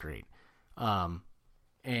it's just great.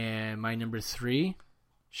 And my number three,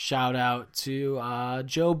 shout out to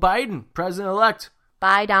Joe Biden, President-elect.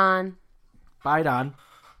 Bye, Don. Bye, Don.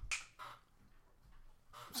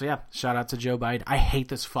 So yeah, shout out to Joe Biden. I hate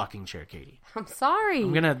this fucking chair, Katie. I'm sorry.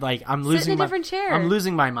 I'm losing Sit in a different chair. I'm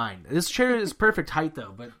losing my mind. This chair is perfect height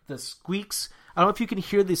though, but the squeaks, I don't know if you can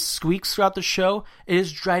hear the squeaks throughout the show. It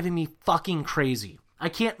is driving me fucking crazy. I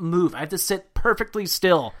can't move. I have to sit perfectly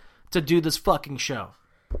still to do this fucking show.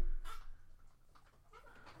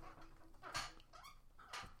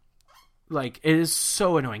 Like, it is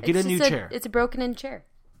so annoying. Get a new chair. It's a broken-in chair.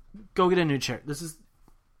 Go get a new chair. This is...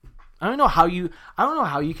 I don't know how you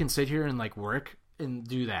can sit here and like work and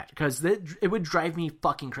do that, because it would drive me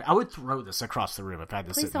fucking crazy. I would throw this across the room if I had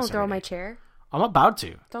to sit. Please don't throw my chair. I'm about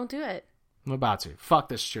to. Don't do it. I'm about to. Fuck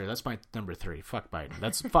this chair. That's my number three. Fuck Biden.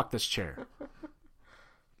 That's fuck this chair.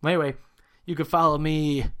 Anyway, you can follow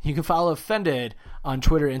me. You can follow Offended on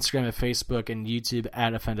Twitter, Instagram, and Facebook, and YouTube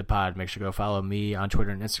at OffendedPod. Make sure to go follow me on Twitter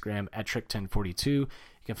and Instagram at Trick1042. You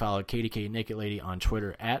can follow Katie Naked Lady on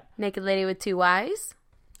Twitter at Naked Lady with 2 Y's.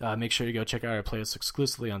 Make sure to go check out our playlist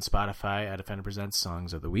exclusively on Spotify at Offended Presents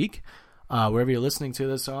Songs of the Week. Wherever you're listening to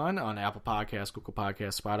this on Apple Podcasts, Google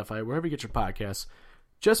Podcasts, Spotify, wherever you get your podcasts,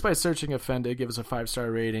 just by searching Offended, give us a 5-star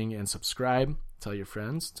rating and subscribe. Tell your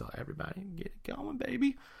friends, tell everybody, get it going,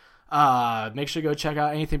 baby. Make sure to go check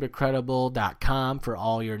out anythingbutcredible.com for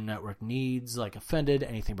all your network needs, like Offended,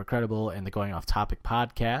 Anything But Credible, and the Going Off Topic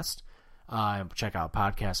podcast. Check out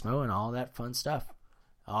Podcast Mo and all that fun stuff.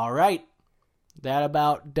 All right. That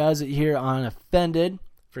about does it here on Offended.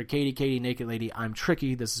 For Katie Naked Lady, I'm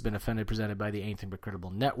Tricky. This has been Offended, presented by the Anything But Credible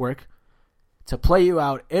Network. To play you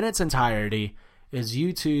out in its entirety is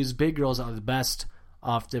U2's Big Girls Are the Best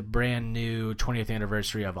off the brand new 20th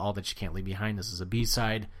anniversary of All That You Can't Leave Behind. This is a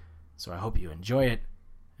B-side, so I hope you enjoy it,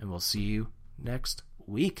 and we'll see you next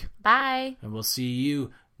week. Bye. And we'll see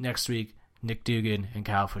you next week, Nick Dugan and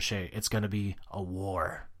Kyle Fauché. It's going to be a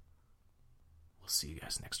war. We'll see you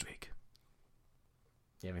guys next week.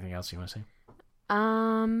 You have anything else you want to say?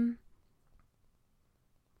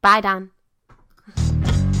 Bye, Don.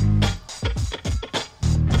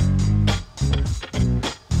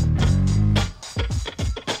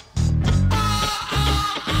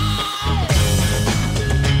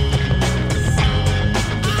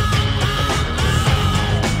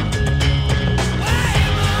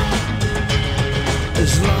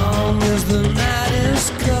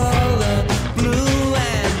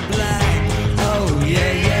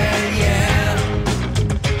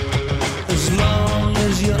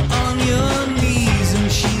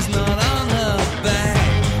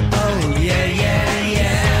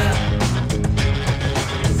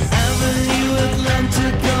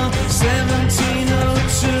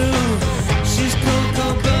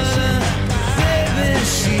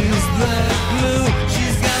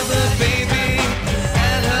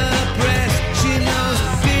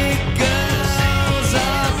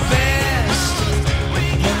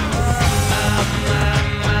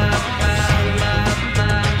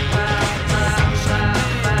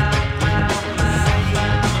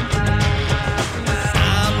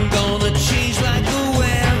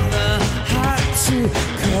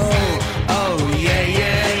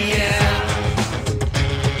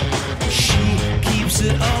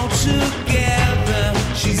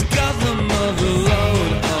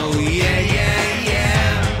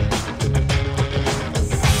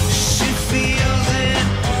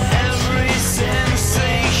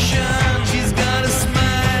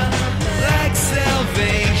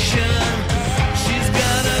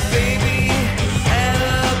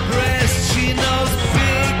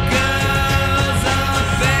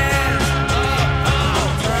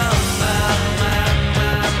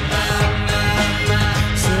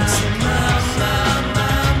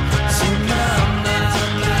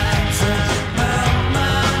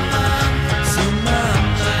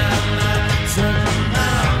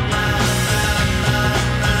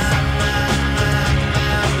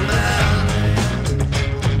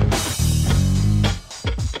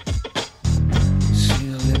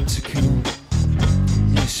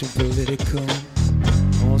 political,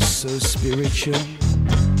 also spiritual,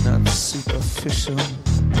 not superficial.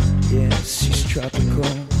 Yes, she's tropical.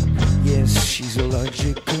 Yes, she's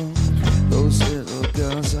illogical. Those little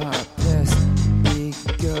girls are best. Big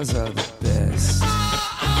girls are the best.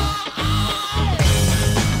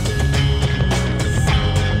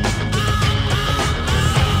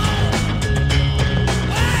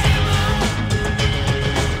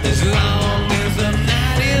 As long as the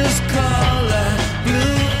night is color,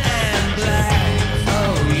 blue and black.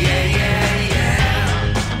 Oh yeah, yeah, yeah.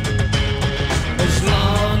 As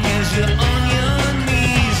long as you're on your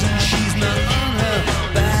knees and she's not on her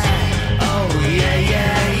back. Oh yeah,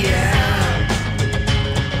 yeah, yeah.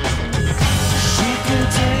 She can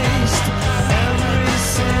taste every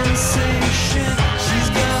sensation. She's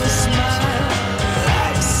got a smile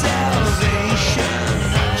like salvation.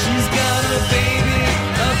 She's got a baby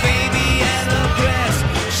at her breast.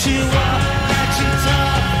 She walks like she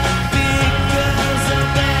talks. Big girls are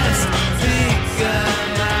best. Big girl,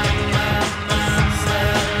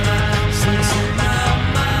 sexy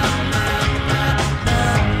mama,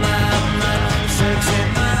 sexy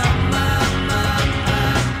mama,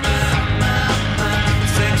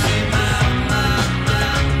 sexy mama,